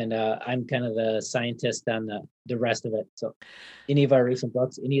 and I'm kind of the scientist on the rest of it. So, any of our recent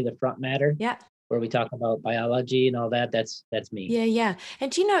books, any of the front matter, Yeah. where we talk about biology and all that, that's me. Yeah, yeah. And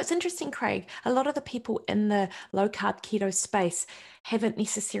do you know, it's interesting, Craig. A lot of the people in the low carb keto space haven't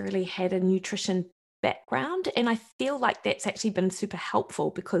necessarily had a nutrition background. And I feel like that's actually been super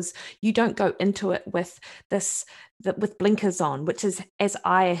helpful because you don't go into it with with blinkers on, which is as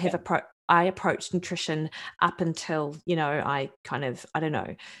I have Yeah, I approached nutrition up until, I kind of, I don't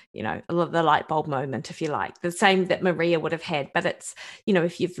know, the light bulb moment, if you like, the same that Maria would have had. But it's,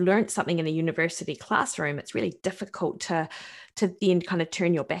 if you've learned something in a university classroom, it's really difficult to then kind of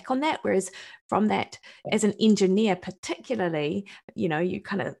turn your back on that. Whereas from that, yeah, as an engineer, particularly, you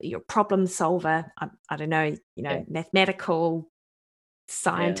kind of you're a problem solver. I don't know, yeah, mathematical yeah,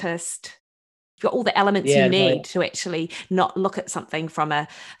 scientist. You've got all the elements you yeah. No, need to actually not look at something from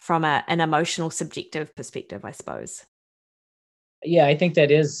an emotional, subjective perspective, I suppose. yeah. I think that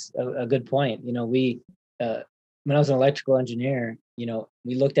is a good point. We when I was an electrical engineer,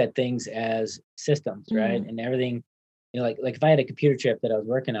 we looked at things as systems, right? Mm, And everything, like if I had a computer chip that I was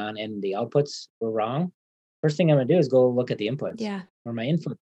working on and the outputs were wrong, first thing I'm gonna do is go look at the inputs. yeah, Were my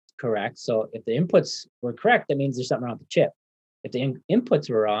input correct? So if the inputs were correct, that means there's something wrong with the chip. If the inputs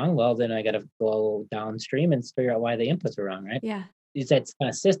were wrong, well, then I got to go downstream and figure out why the inputs were wrong, right? yeah, It's that kind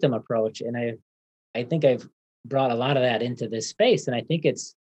of system approach, and I think I've brought a lot of that into this space, and I think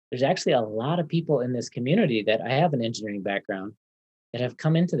there's actually a lot of people in this community that I have an engineering background that have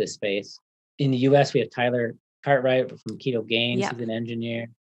come into this space. In the US, we have Tyler Cartwright from Keto Gains. yeah. He's an engineer.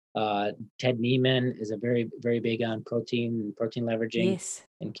 Ted Neiman is a very, very big on protein leveraging Yes.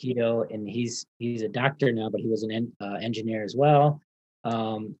 and keto, and he's a doctor now, but he was an engineer as well.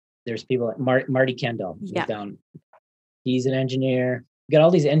 There's people like Marty Kendall, who's Yeah. down. He's an engineer. You got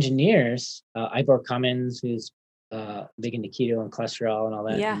all these engineers. Ivor Cummins, who's big into keto and cholesterol and all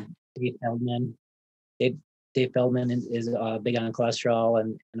that, Yeah. and Dave Feldman. Dave, Dave Feldman is big on cholesterol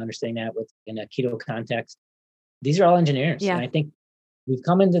and understanding that with in a keto context. These are all engineers, and Yeah. I think we've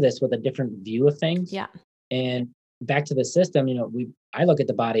come into this with a different view of things. Yeah. And back to the system, I look at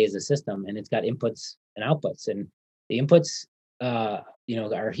the body as a system, and it's got inputs and outputs, and the inputs,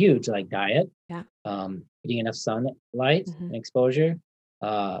 are huge, like diet, Yeah. getting enough sunlight Hmm. and exposure,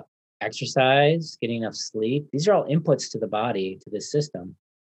 uh, exercise, getting enough sleep. These are all inputs to the body, to the system.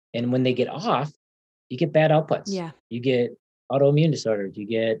 And when they get off, you get bad outputs. Yeah. You get autoimmune disorders. You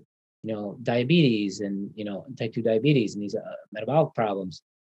get, diabetes and, type 2 diabetes and these metabolic problems.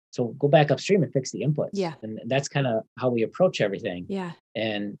 So go back upstream and fix the inputs. Yeah. And that's kind of how we approach everything. Yeah.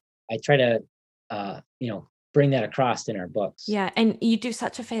 And I try to, bring that across in our books. Yeah, and you do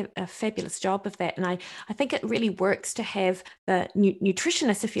such a fabulous job of that. And I think it really works to have the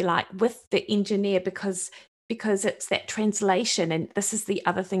nutritionist, if you like, with the engineer because it's that translation. And this is the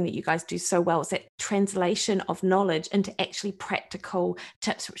other thing that you guys do so well, is that translation of knowledge into actually practical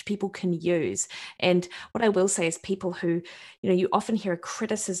tips which people can use. And what I will say is people who, you often hear a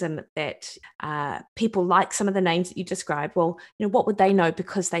criticism that people like some of the names that you described, well, what would they know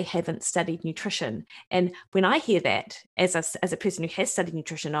because they haven't studied nutrition? And when I hear that as a person who has studied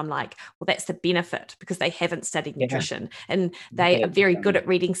nutrition, I'm like, well, that's the benefit because they haven't studied nutrition. And they are very good at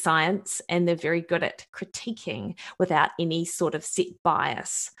reading science and they're very good at critiquing without any sort of set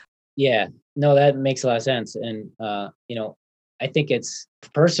bias. Yeah, no, that makes a lot of sense. And, I think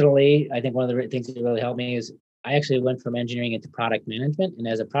I think one of the things that really helped me is I actually went from engineering into product management. And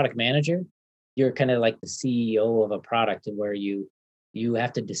as a product manager, you're kind of like the CEO of a product and where you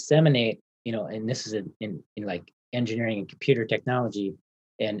have to disseminate, and this is in like engineering and computer technology.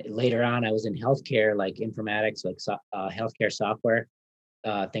 And later on, I was in healthcare, like informatics, like healthcare software,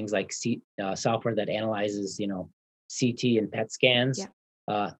 things like software that analyzes, CT and PET scans,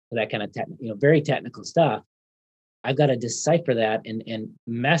 that kind of very technical stuff. I've got to decipher that and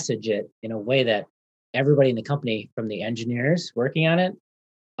message it in a way that everybody in the company, from the engineers working on it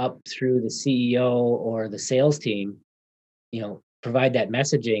up through the CEO or the sales team, provide that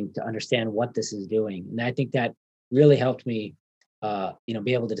messaging to understand what this is doing. And I think that really helped me,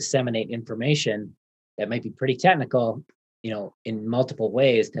 be able to disseminate information that might be pretty technical, in multiple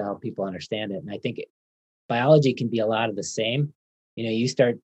ways to help people understand it. And I think biology can be a lot of the same. You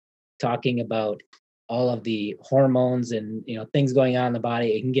start talking about all of the hormones and, things going on in the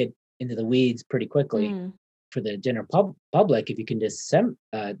body, it can get into the weeds pretty quickly. For the general public, if you can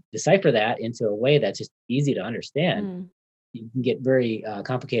decipher that into a way that's just easy to understand, you can get very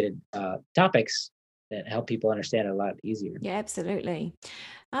complicated topics that help people understand it a lot easier. Yeah, absolutely.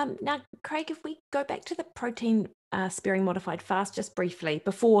 Now, Craig, if we go back to the protein sparing modified fast just briefly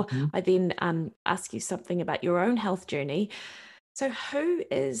before I then ask you something about your own health journey. So who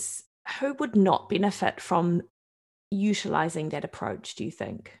would not benefit from utilizing that approach, do you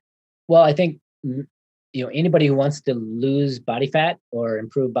think? Well, I think, anybody who wants to lose body fat or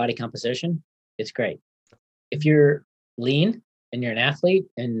improve body composition, it's great. If you're lean and you're an athlete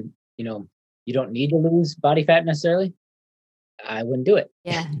and, you don't need to lose body fat necessarily, I wouldn't do it.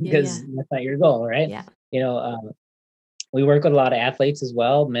 Yeah. Because that's not your goal, right? Yeah. We work with a lot of athletes as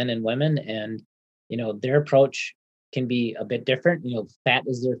well, men and women, and, their approach can be a bit different. Fat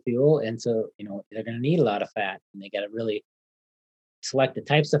is their fuel. And so, they're going to need a lot of fat and they got to really select the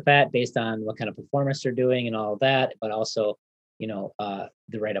types of fat based on what kind of performance they're doing and all of that, but also,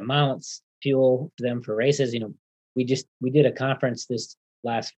 the right amounts, fuel them for races. We did a conference this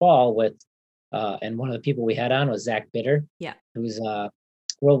last fall with, and one of the people we had on was Zach Bitter, who's a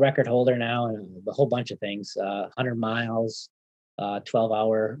world record holder now and a whole bunch of things, 100 miles,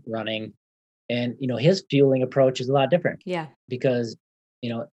 12-hour running. And, his fueling approach is a lot different. Yeah. Because,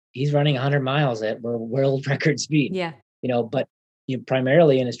 he's running 100 miles at world record speed. Yeah. But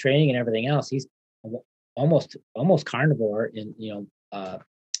primarily in his training and everything else, he's almost carnivore and,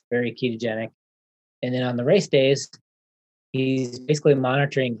 very ketogenic. And then on the race days, he's basically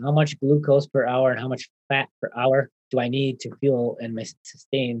monitoring how much glucose per hour and how much fat per hour do I need to fuel and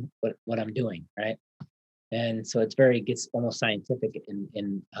sustain what I'm doing, right? And so gets almost scientific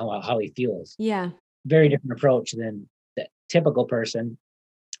in how he fuels. Yeah. Very different approach than the typical person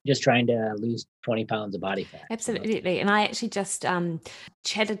just trying to lose 20 pounds of body fat. Absolutely. And I actually just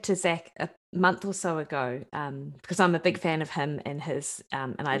chatted to Zach a month or so ago because I'm a big fan of him and his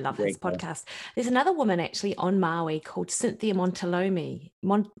and I love his podcast. There's another woman actually on Maui called Cynthia Monteleone, I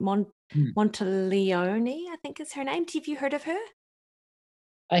think is her name. Have you heard of her?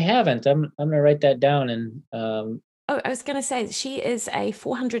 I haven't. I'm going to write that down. And I was going to say she is a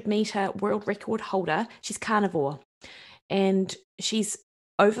 400-meter world record holder. She's carnivore and she's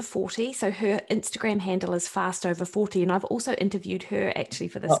over 40. So her Instagram handle is fast over 40. And I've also interviewed her actually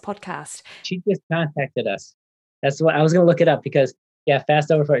for this podcast. She just contacted us. That's what I was going to look it up because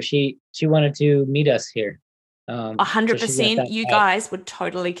fast over 40. She wanted to meet us here. 100%. You guys would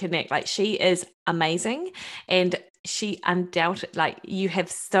totally connect. Like she is amazing. And she undoubtedly, like, you have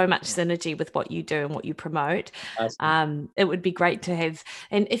so much synergy with what you do and what you promote. Awesome. It would be great to have,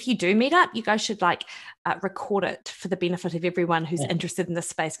 and if you do meet up, you guys should like record it for the benefit of everyone who's interested in this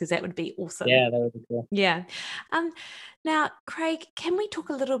space, because that would be awesome. Yeah, that would be cool. Yeah. Um, Now, Craig, can we talk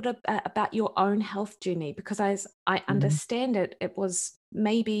a little bit about your own health journey? Because as I Mhm. understand it, it was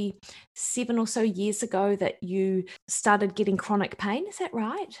maybe 7 or so years ago that you started getting chronic pain. Is that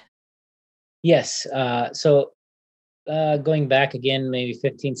right? Yes. So going back again, maybe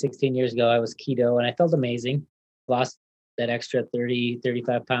 15, 16 years ago, I was keto and I felt amazing. Lost that extra 30,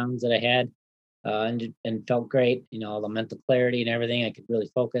 35 pounds that I had, and felt great. All the mental clarity and everything. I could really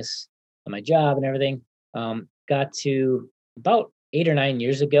focus on my job and everything. Got to about 8 or 9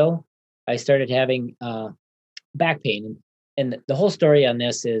 years ago, I started having back pain. And the whole story on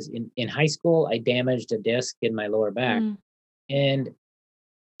this is in high school, I damaged a disc in my lower back. Mm, And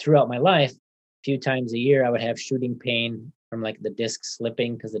throughout my life, a few times a year, I would have shooting pain from like the disc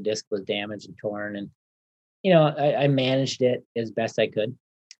slipping because the disc was damaged and torn. And, I managed it as best I could.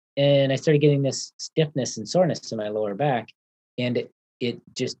 And I started getting this stiffness and soreness in my lower back. And it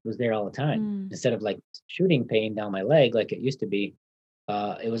just was there all the time. mm, Instead of like shooting pain down my leg like it used to be,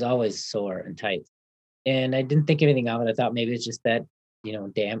 it was always sore and tight. And I didn't think anything of it. I thought maybe it's just that,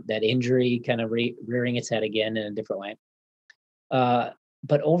 that injury kind of rearing its head again in a different way. Uh,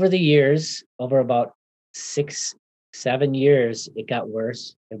 but over the years, over about 6, 7 years, it got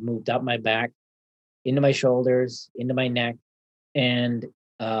worse. It moved up my back, into my shoulders, into my neck, and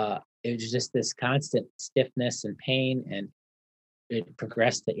it was just this constant stiffness and pain, and it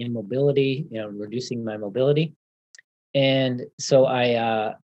progressed to immobility, reducing my mobility. And so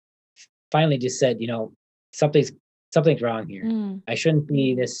I finally just said, something's something's wrong here. mm. I shouldn't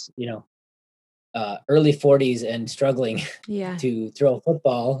be this, early 40s and struggling Yeah. to throw a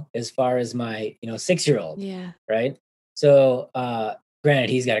football as far as my 6-year-old, Yeah. right? So granted,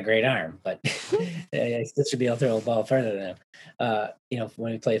 he's got a great arm, but I still should be able to throw a ball further than him,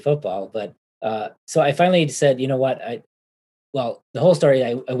 when we play football. But so I finally said, you know what? The whole story,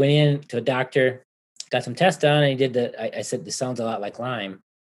 I went in to a doctor, got some tests done, and he did I said, this sounds a lot like Lyme.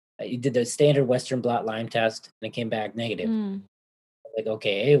 He did the standard Western blot Lyme test, and it came back negative. Mm, Like,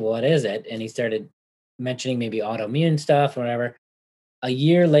 okay, what is it? And he started mentioning maybe autoimmune stuff or whatever. A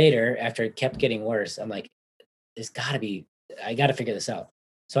year later, after it kept getting worse, I'm like, there's got to be, I got to figure this out.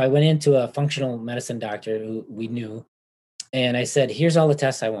 So I went into a functional medicine doctor who we knew, and I said, here's all the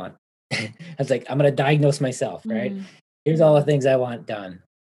tests I want. I was like, I'm going to diagnose myself, right? mm, Here's all the things I want done.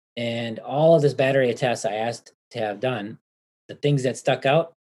 And all of this battery of tests I asked to have done, the things that stuck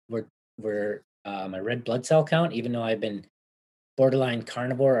out were my red blood cell count, even though I've been borderline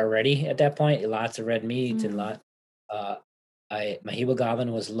carnivore already at that point, lots of red meat and mm, uh I my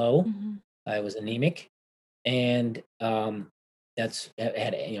hemoglobin was low. mhm. I was anemic, and that's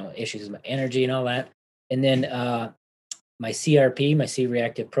had issues with my energy and all that. And then my CRP, my C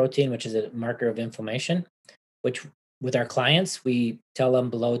reactive protein, which is a marker of inflammation, which with our clients we tell them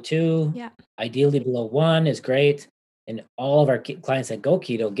below 2, Yeah. ideally below 1 is great. And all of our clients that go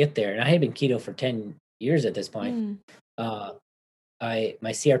keto get there. And I had been keto for 10 years at this point. Mm, uh I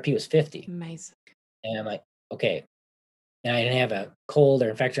my CRP was 50, amazing. and I'm like, okay. And I didn't have a cold or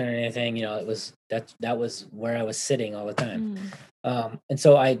infection or anything. It was that was where I was sitting all the time. Mm, And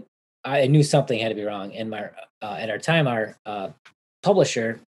so I knew something had to be wrong. And my at our time, our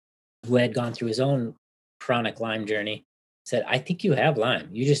publisher, who had gone through his own chronic Lyme journey, said, "I think you have Lyme.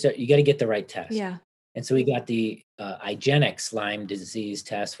 You got to get the right test." yeah. And so we got the IGeneX Lyme disease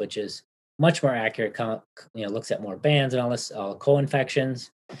test, which is much more accurate. Looks at more bands and all this, all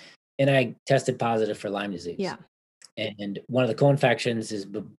co-infections. And I tested positive for Lyme disease. Yeah. And one of the co-infections is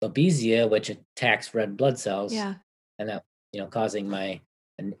Babesia, which attacks red blood cells, Yeah. and that causing my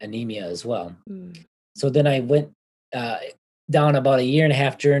anemia as well. Mm, So then I went uh, down about a year and a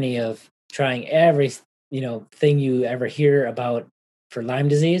half journey of trying every thing you ever hear about for Lyme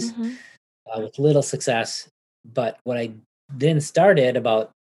disease, mhm. with little success. But what I then started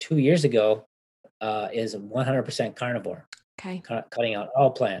about 2 years ago is 100% carnivore, Okay. cutting out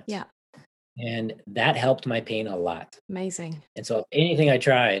all plants. Yeah. And that helped my pain a lot. Amazing. And so, if anything I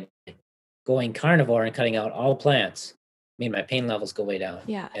tried, going carnivore and cutting out all plants made my pain levels go way down,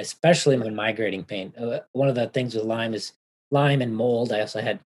 Yeah. especially my migrating pain. One of the things with Lyme is Lyme and mold. I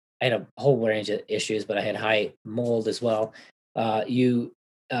had a whole range of issues, but I had high mold as well. You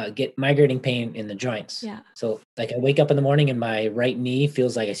get migrating pain in the joints. Yeah. So, like, I wake up in the morning and my right knee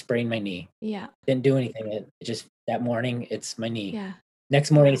feels like I sprained my knee. Yeah. Didn't do anything. It just that morning, it's my knee. Yeah. Next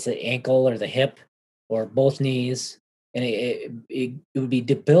morning, it's the ankle or the hip or both knees, and it would be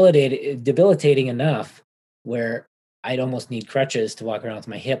debilitating enough where I'd almost need crutches to walk around with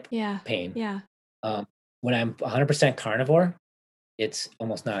my hip Yeah. pain. Yeah. Um, when I'm 100% carnivore, it's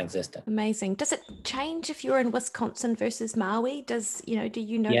almost non-existent. Amazing. Does it change if you're in Wisconsin versus Maui? Do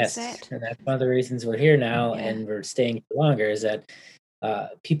you notice Yes, that? and that's one of the reasons we're here now Yeah. and we're staying for longer is that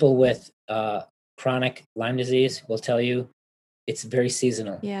people with chronic Lyme disease will tell you it's very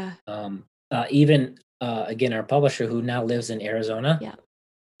seasonal. Yeah. Even again, our publisher who now lives in Arizona, Yeah.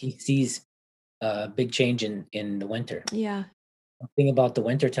 he sees a big change in the winter. Yeah. Thing about the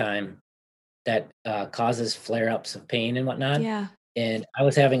winter time that causes flare-ups of pain and whatnot. Yeah. And I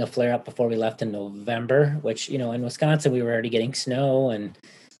was having a flare-up before we left in November, which in Wisconsin we were already getting snow,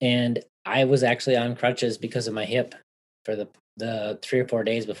 and I was actually on crutches because of my hip for the 3 or 4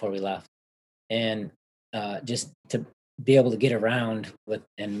 days before we left, and just to be able to get around with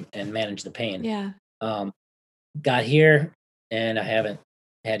and manage the pain. Yeah. Um, got here, and I haven't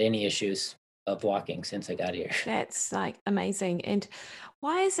had any issues of walking since I got here. That's like amazing. And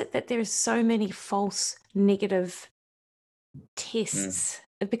why is it that there's so many false negative Mm. tests?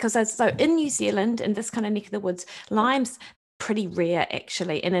 Because so in New Zealand, in this kind of neck of the woods, Lyme's pretty rare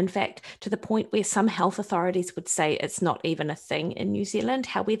actually. And in fact, to the point where some health authorities would say it's not even a thing in New Zealand.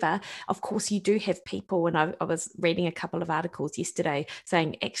 However, of course, you do have people, and I was reading a couple of articles yesterday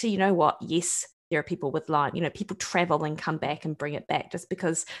saying, actually, you know what? Yes, there are people with Lyme. People travel and come back and bring it back. Just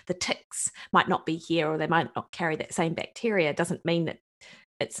because the ticks might not be here or they might not carry that same bacteria doesn't mean that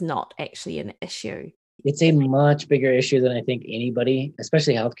it's not actually an issue. It's a much bigger issue than I think anybody,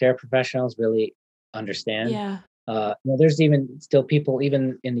 especially healthcare professionals, really understand. Yeah. There's even still people,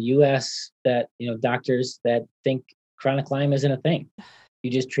 even in the U.S., that doctors that think chronic Lyme isn't a thing. You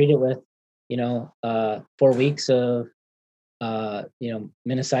just treat it with, 4 weeks of,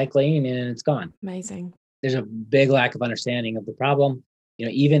 minocycline, and it's gone. Amazing. There's a big lack of understanding of the problem.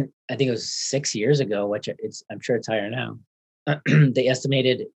 Even I think it was 6 years ago, which I'm sure it's higher now. They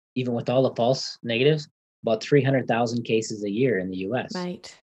estimated, even with all the false negatives, about 300,000 cases a year in the U.S.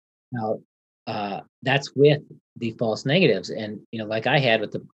 Right. Now, that's with the false negatives, and like I had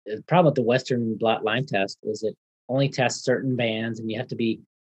with the problem with the Western blot Lyme test is it only tests certain bands, and you have to be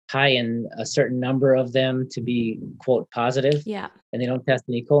high in a certain number of them to be quote positive, Yeah. and they don't test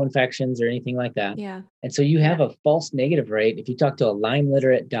any co-infections or anything like that. Yeah. And so you have a false negative rate. If you talk to a Lyme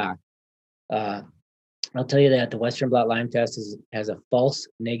literate doc, I'll tell you that the Western blot Lyme test has a false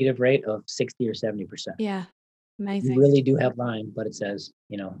negative rate of 60 or 70%. Yeah. You Amazing. really do have Lyme, but it says,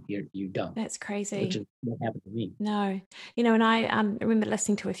 you don't, That's crazy. which is what happened to me. No. And I remember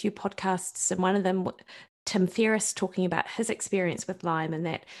listening to a few podcasts, and one of them, Tim Ferriss, talking about his experience with Lyme, and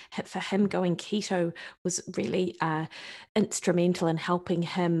that for him going keto was really instrumental in helping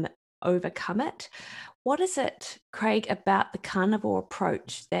him overcome it. What is it, Craig, about the carnivore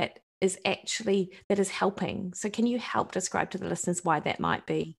approach that is helping? So can you help describe to the listeners why that might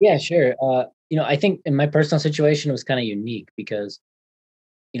be? Yeah, sure. I think in my personal situation, it was kind of unique because,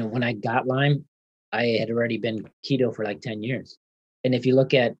 when I got Lyme, I had already been keto for like 10 years. And if you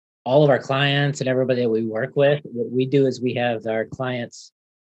look at all of our clients and everybody that we work with, what we do is we have our clients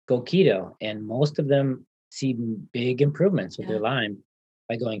go keto, and most of them see big improvements with their Lyme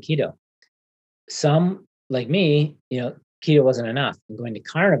by going keto. Some, like me, keto wasn't enough. And going to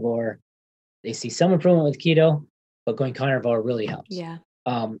carnivore, they see some improvement with keto, but going carnivore really helps. Yeah.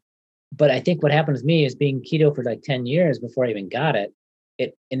 But I think what happened with me is being keto for like 10 years before I even got it,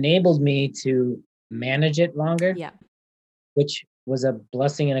 it enabled me to manage it longer, Yeah. which was a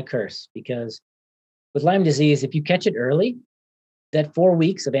blessing and a curse because with Lyme disease, if you catch it early, that 4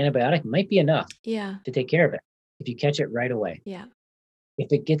 weeks of antibiotic might be enough Yeah. to take care of it if you catch it right away. Yeah.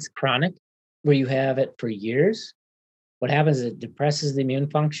 If it gets chronic, where you have it for years, what happens is it depresses the immune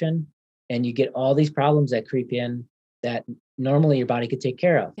function and you get all these problems that creep in that normally your body could take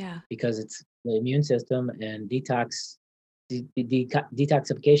care of Yeah. because it's the immune system and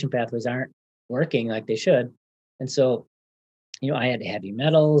detoxification pathways aren't working like they should. And so, I had heavy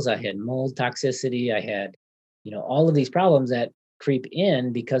metals, I had mold toxicity, I had, all of these problems that creep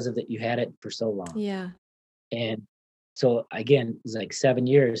in because of that you had it for so long. Yeah. And so again, it was like 7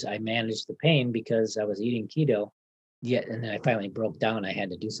 years I managed the pain because I was eating keto. Yeah, and then I finally broke down. I had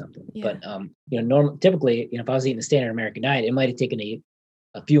to do something. Yeah. But typically, if I was eating the standard American diet, it might have taken a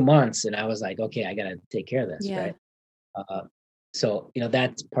few months, and I was like, okay, I got to take care of this, Yeah. right? So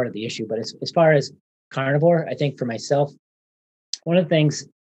that's part of the issue. But as far as carnivore, I think for myself, one of the things,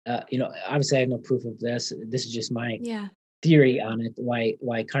 obviously I have no proof of this. This is just my theory on it.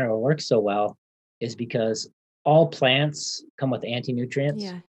 Why carnivore works so well is because all plants come with anti-nutrients.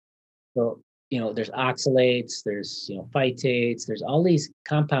 Yeah. So, there's oxalates, there's, phytates, there's all these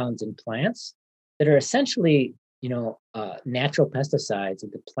compounds in plants that are essentially natural pesticides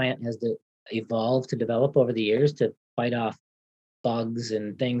that the plant has to evolve to develop over the years to fight off bugs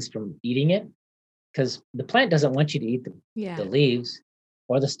and things from eating it. Because the plant doesn't want you to eat the Yeah. leaves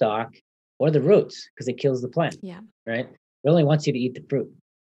or the stalk or the roots because it kills the plant, Yeah. right? It only wants you to eat the fruit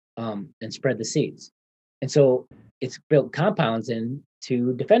and spread the seeds. And so it's built compounds in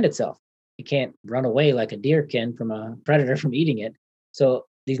to defend itself. You can't run away like a deer can from a predator from eating it. So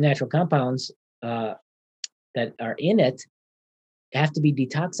these natural compounds that are in it have to be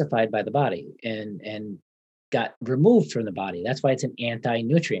detoxified by the body and got removed from the body. That's why it's an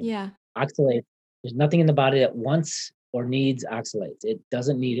anti-nutrient. Yeah. Oxalate, there's nothing in the body that wants or needs oxalates. It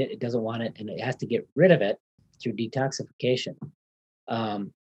doesn't need it, it doesn't want it, and it has to get rid of it through detoxification.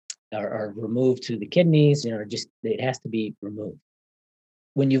 Um, or removed to the kidneys, just it has to be removed.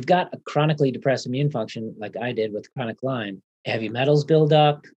 When you've got a chronically depressed immune function, like I did with chronic Lyme, heavy metals build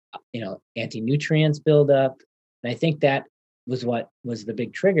up, anti-nutrients build up. And I think that was what was the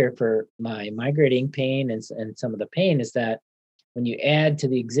big trigger for my migrating pain and some of the pain is that when you add to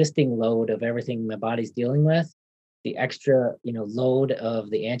the existing load of everything my body's dealing with, the extra, load of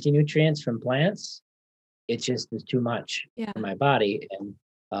the anti-nutrients from plants, it just is too much Yeah. for my body. And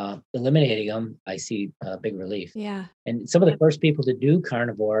eliminating them, I see a big relief. Yeah. And some of the first people to do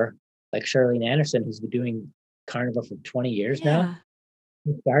carnivore, like Charlene Anderson, who's been doing carnivore for 20 years now, Yeah.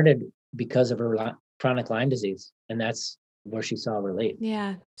 she started because of her chronic Lyme disease, and that's where she saw relief.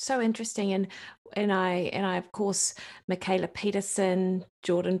 Yeah, so interesting, and I of course Michaela Peterson,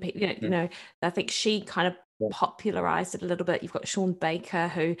 Jordan, Mm, I think she kind of yeah, popularized it a little bit. You've got Sean Baker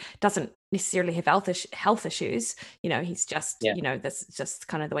who doesn't necessarily have health issues. He's just yeah. this is just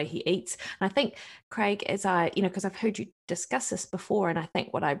kind of the way he eats. And I think Craig, as I because I've heard you discuss this before, and I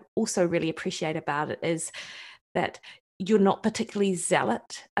think what I also really appreciate about it is that you're not particularly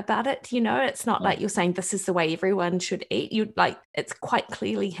zealot about it. It's not No. like you're saying this is the way everyone should eat. You like it's quite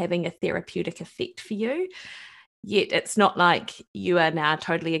clearly having a therapeutic effect for you. Yet it's not like you are now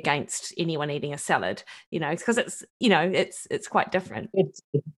totally against anyone eating a salad, because it's quite different.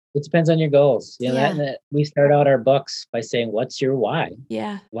 It depends on your goals. Yeah. That we start out our books by saying, "What's your why?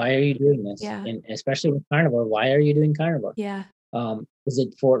 Yeah. Why are you doing this?" Yeah. And especially with carnivore, why are you doing carnivore? Yeah. Is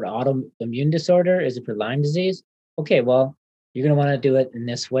it for autoimmune disorder? Is it for Lyme disease? Okay, well, you're going to want to do it in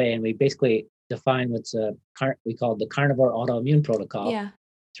this way. And we basically define what's we call the carnivore autoimmune protocol. Yeah.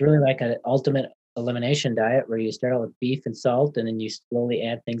 It's really like an ultimate elimination diet where you start out with beef and salt, and then you slowly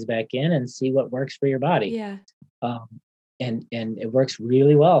add things back in and see what works for your body. Yeah. Um, and it works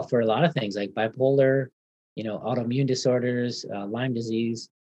really well for a lot of things like bipolar, autoimmune disorders, Lyme disease.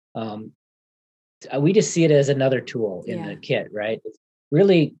 Um, we just see it as another tool in the Yeah. kit, right? It's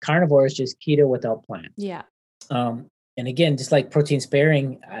really, carnivore is just keto without plant. Yeah. Um, and again, just like protein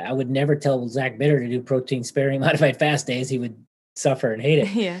sparing, I would never tell Zach Bitter to do protein sparing modified fast days. He would suffer and hate it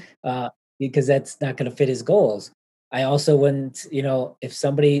Yeah. because that's not going to fit his goals. I also wouldn't, if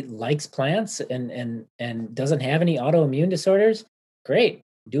somebody likes plants and doesn't have any autoimmune disorders, great,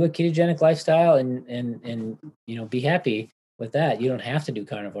 do a ketogenic lifestyle and be happy with that. You don't have to do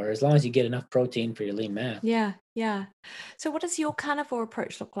carnivore as long as you get enough protein for your lean mass. Yeah. Yeah. So what does your carnivore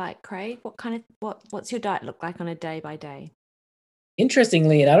approach look like, Craig? What's your diet look like on a day by day?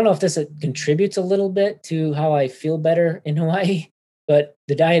 Interestingly, and I don't know if this contributes a little bit to how I feel better in Hawaii, but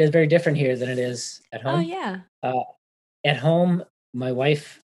the diet is very different here than it is at Oh home. yeah. Uh, at home, my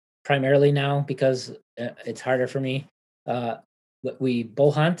wife primarily now because it's harder for me. Uh, we bow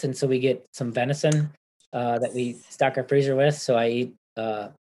hunt, and so we get some venison that we stock our freezer with. So I eat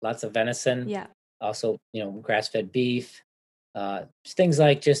lots of venison. Yeah. Also, grass-fed beef. Things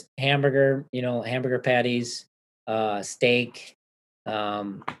like just hamburger patties, steak.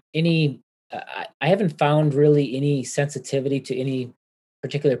 Any, I haven't found really any sensitivity to any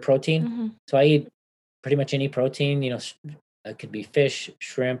particular protein. Mm-hmm. So I eat pretty much any protein. It could be fish,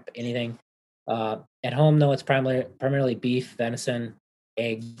 shrimp, anything. At home, though, it's primarily beef, venison,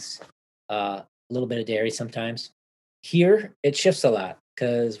 eggs, a little bit of dairy sometimes. Here, it shifts a lot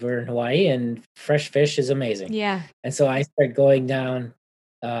because we're in Hawaii and fresh fish is amazing. Yeah. And so I start going down,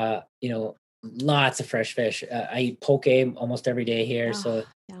 lots of fresh fish. I eat poke almost every day here. So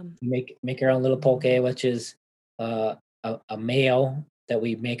Yum. we make our own little poke, which is a mayo that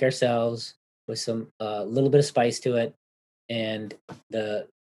we make ourselves with some little bit of spice to it, and the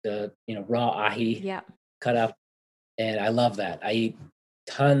raw ahi Yeah. cut up, and I love that. I eat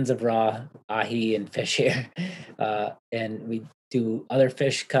tons of raw ahi and fish here, and we do other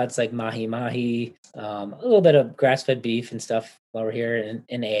fish cuts like mahi mahi, a little bit of grass fed beef and stuff while we're here,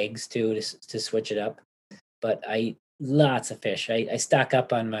 and eggs too to switch it up. But I eat lots of fish. I stock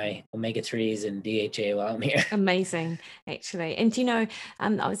up on my omega-3s and DHA while I'm here. Amazing, actually.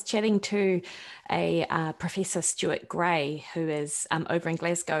 And I was chatting to a Professor Stuart Gray, who is over in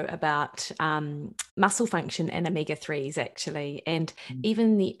Glasgow, about muscle function and omega-3s, actually, and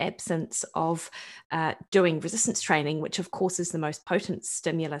even the absence of doing resistance training, which of course is the most potent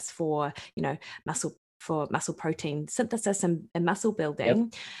stimulus for, muscle protein synthesis and muscle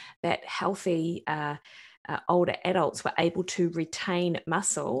building, that healthy older adults were able to retain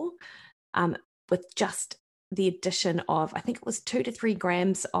muscle with just the addition of, I think it was 2 to 3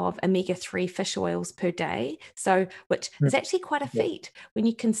 grams of omega-3 fish oils per day. So, which is actually quite a feat when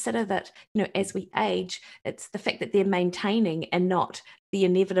you consider that, as we age, it's the fact that they're maintaining and not the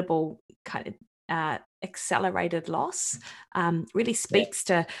inevitable kind of accelerated loss really speaks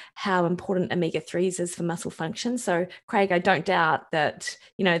to how important omega-3s is for muscle function. So, Craig, I don't doubt that,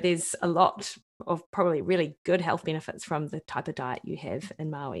 there's a lot of probably really good health benefits from the type of diet you have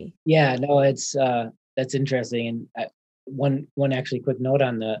in Maui. Yeah, no, it's that's interesting. And one actually quick note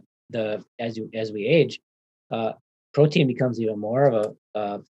on the as we age, protein becomes even more of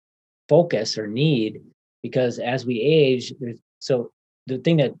a focus or need, because as we age, so the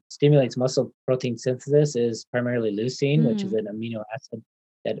thing that stimulates muscle protein synthesis is primarily leucine, which is an amino acid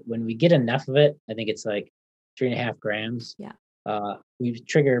that when we get enough of it, I think it's like 3.5 grams. Yeah. We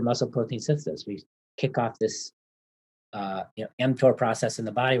trigger muscle protein synthesis. We kick off this mTOR process in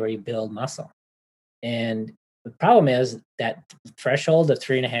the body where you build muscle. And the problem is that threshold of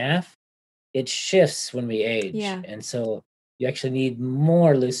 3.5, it shifts when we age. Yeah. And so you actually need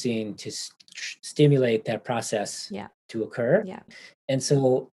more leucine to stimulate that process to occur. Yeah. And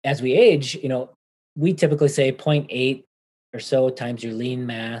so as we age, we typically say 0.8 or so times your lean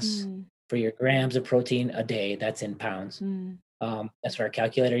mass for your grams of protein a day. That's in pounds. That's what our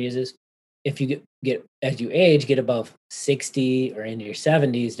calculator uses. If you get as you age, get above 60 or into your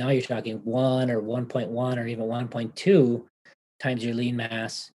 70s, now you're talking 1 or 1.1 or even 1.2 times your lean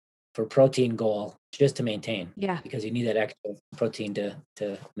mass for protein goal, just to maintain. Yeah. Because you need that extra protein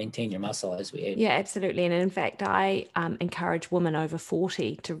to maintain your muscle as we age. Yeah, absolutely. And in fact, I encourage women over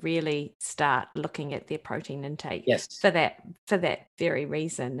 40 to really start looking at their protein intake for that very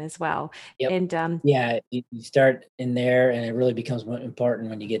reason as well. Yep. And you start in there, and it really becomes more important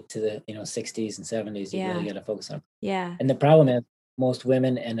when you get to the 60s and 70s. You really got to focus on. Yeah. And the problem is most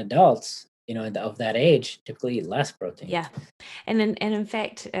women and adults, of that age, typically eat less protein. Yeah. And in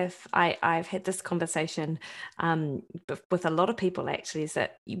fact, if I've had this conversation with a lot of people, actually, is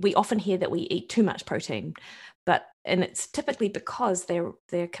that we often hear that we eat too much protein, and it's typically because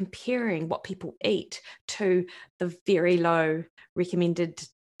they're comparing what people eat to the very low recommended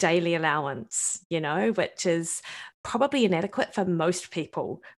daily allowance, which is probably inadequate for most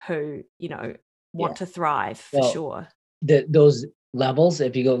people who, want to thrive for sure. Those levels,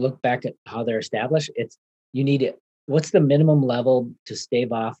 if you go look back at how they're established, you need it. What's the minimum level to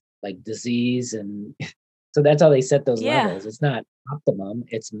stave off like disease? And so that's how they set those levels. It's not optimum,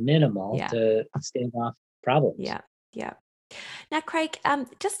 it's minimal to stave off problems. Yeah. Now, Craig,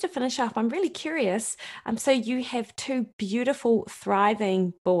 just to finish up, I'm really curious. So you have 2 beautiful,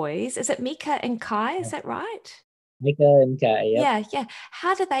 thriving boys. Is it Mika and Kai? Is that right? Mika and Kai, Yeah.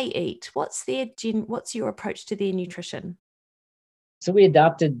 How do they eat? What's your approach to their nutrition? So we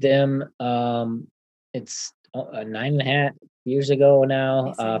adopted them. It's 9.5 years ago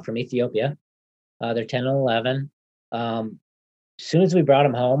now, from Ethiopia. They're 10 and 11. As soon as we brought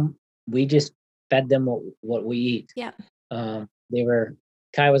them home, we just fed them what we eat. Yeah.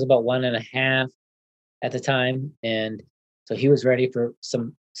 Kai was about 1.5 at the time, and so he was ready for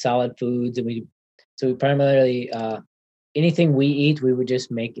some solid foods. And we primarily anything we eat, we would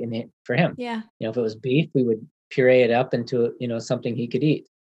just make in it for him. Yeah. If it was beef, we would puree it up into something he could eat.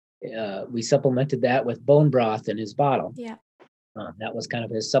 We supplemented that with bone broth in his bottle. Yeah. That was kind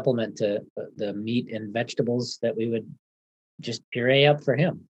of his supplement to the meat and vegetables that we would just puree up for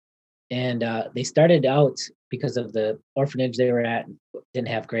him. And they started out, because of the orphanage they were at, didn't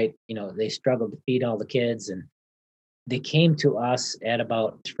have great, they struggled to feed all the kids. And they came to us at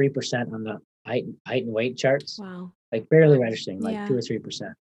about 3% on the height and weight charts. Wow. Like barely registering, like 2 or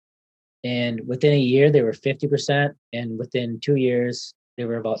 3%. And within a year, they were 50%. And within 2 years, they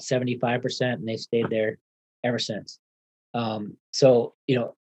were about 75%. And they stayed there ever since. So,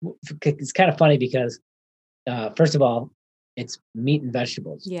 it's kind of funny because, first of all, it's meat and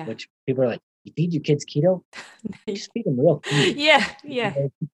vegetables, which people are like, you feed your kids keto? You just feed them real food. Yeah.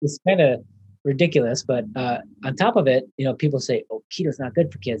 It's kind of ridiculous. But on top of it, people say, oh, keto's not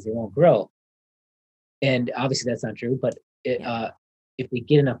good for kids. They won't grow. And obviously that's not true. But if they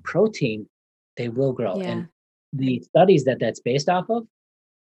get enough protein, they will grow. Yeah. the studies that's based off of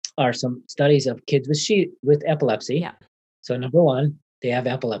are some studies of kids with epilepsy. Yeah. So number one, they have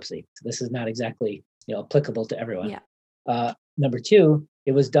epilepsy. So this is not exactly applicable to everyone. Yeah. Number two,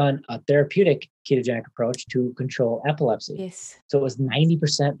 it was done a therapeutic ketogenic approach to control epilepsy. Yes. So it was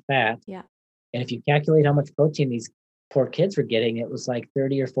 90% fat. Yeah. And if you calculate how much protein these poor kids were getting, it was like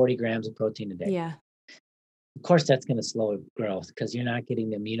 30 or 40 grams of protein a day. Yeah. Of course, that's going to slow growth because you're not getting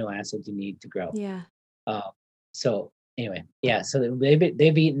the amino acids you need to grow. Yeah. So anyway, yeah. So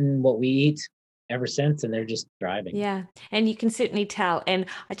they've eaten what we eat ever since, and they're just thriving. Yeah, and you can certainly tell. And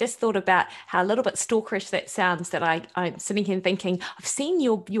I just thought about how a little bit stalkerish that sounds, that I'm sitting here thinking, I've seen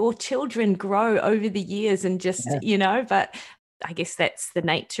your children grow over the years, and just, but I guess that's the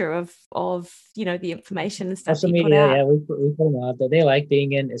nature of the information and stuff Social you media, put out. yeah, we put them out there. They like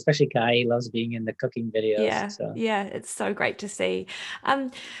being in, especially Kai. He loves being in the cooking videos. Yeah, so. yeah, it's so great to see.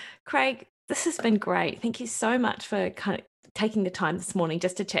 Craig, this has been great. Thank you so much for kind of taking the time this morning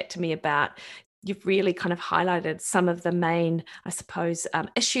just to chat to me about. You've really kind of highlighted some of the main, I suppose,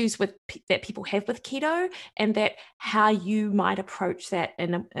 issues that people have with keto, and that how you might approach that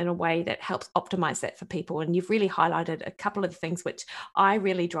in a way that helps optimize that for people. And you've really highlighted a couple of things which I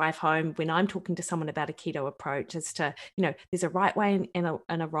really drive home when I'm talking to someone about a keto approach, as to, there's a right way and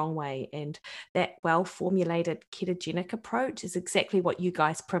a wrong way. And that well-formulated ketogenic approach is exactly what you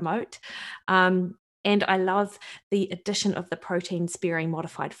guys promote. And I love the addition of the protein-sparing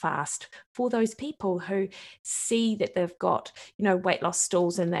modified fast for those people who see that they've got, weight loss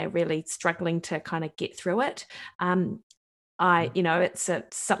stalls and they're really struggling to kind of get through it. It's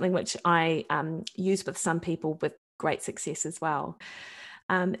something which I use with some people with great success as well.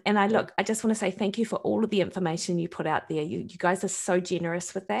 And I just want to say thank you for all of the information you put out there. You guys are so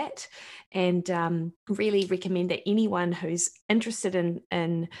generous with that, and really recommend that anyone who's interested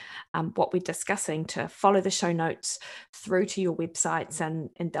in what we're discussing to follow the show notes through to your websites,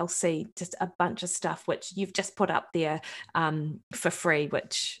 and they'll see just a bunch of stuff which you've just put up there for free,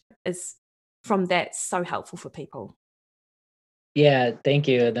 which is from that so helpful for people. Yeah, thank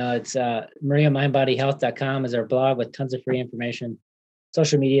you. No, it's MariaMindBodyHealth.com is our blog with tons of free information.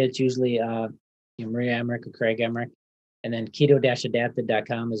 Social media, it's usually Maria Emmerich or Craig Emmerich. And then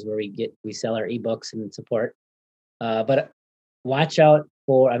keto-adapted.com is where we sell our ebooks and support. But watch out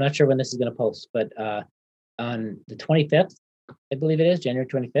for, I'm not sure when this is going to post, but on the 25th, I believe it is, January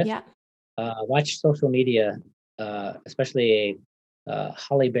 25th. Yeah. Watch social media, especially a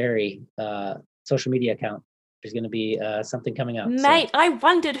Holly Berry social media account. There's going to be something coming up. Mate, so. I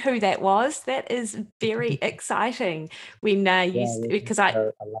wondered who that was. That is very exciting. When because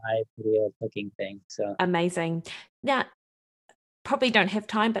a live video cooking thing. So amazing. Now, probably don't have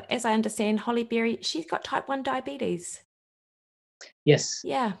time, but as I understand, Holly Berry, she's got type 1 diabetes. Yes.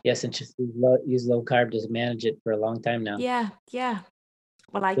 Yeah. Yes, and she's used low carb to manage it for a long time now. Yeah. Yeah.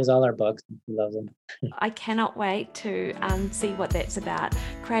 Well, there's all our books. She loves them. I cannot wait to see what that's about.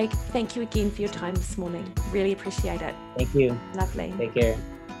 Craig, thank you again for your time this morning. Really appreciate it. Thank you. Lovely. Take care.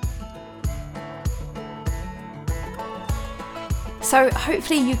 So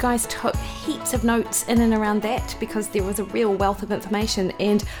hopefully you guys took heaps of notes in and around that, because there was a real wealth of information,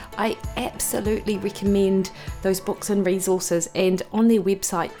 and I absolutely recommend those books and resources. And on their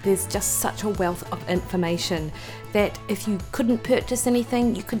website, there's just such a wealth of information that if you couldn't purchase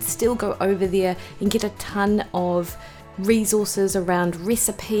anything, you could still go over there and get a ton of resources around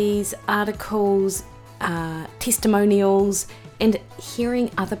recipes, articles, testimonials, and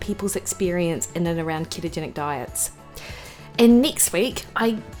hearing other people's experience in and around ketogenic diets. And next week,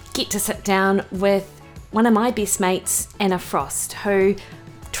 I get to sit down with one of my best mates, Anna Frost, who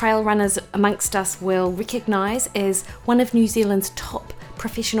trail runners amongst us will recognise as one of New Zealand's top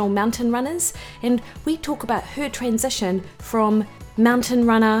professional mountain runners. And we talk about her transition from mountain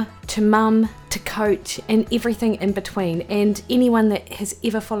runner to mum to coach and everything in between. And anyone that has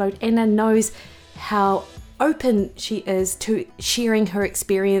ever followed Anna knows how open she is to sharing her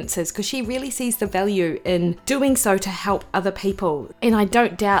experiences, because she really sees the value in doing so to help other people. And I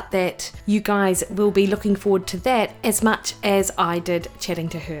don't doubt that you guys will be looking forward to that as much as I did chatting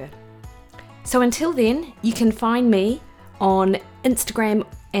to her. So until then, you can find me on Instagram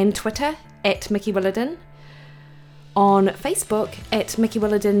and Twitter at Mickey Williden, on Facebook at Mickey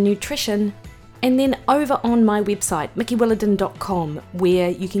Williden Nutrition, and then over on my website, mickeywilliden.com,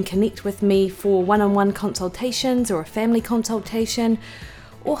 where you can connect with me for one-on-one consultations or a family consultation,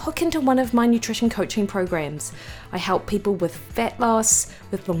 or hook into one of my nutrition coaching programs. I help people with fat loss,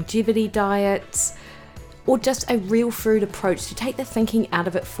 with longevity diets, or just a real food approach to take the thinking out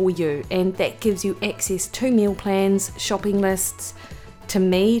of it for you. And that gives you access to meal plans, shopping lists, to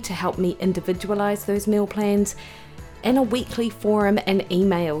me to help me individualize those meal plans, and a weekly forum and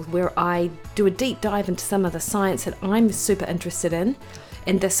email where I do a deep dive into some of the science that I'm super interested in.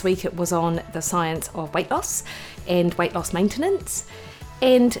 And this week it was on the science of weight loss and weight loss maintenance.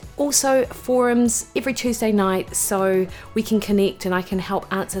 And also forums every Tuesday night so we can connect and I can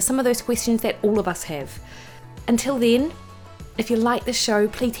help answer some of those questions that all of us have. Until then, if you like the show,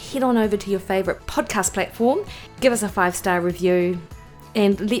 please head on over to your favourite podcast platform, give us a 5-star review,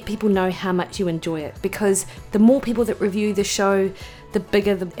 and let people know how much you enjoy it, because the more people that review the show, the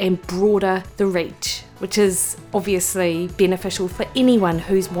bigger and broader the reach, which is obviously beneficial for anyone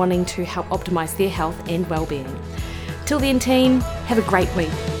who's wanting to help optimise their health and well-being. Till then, team, have a great week.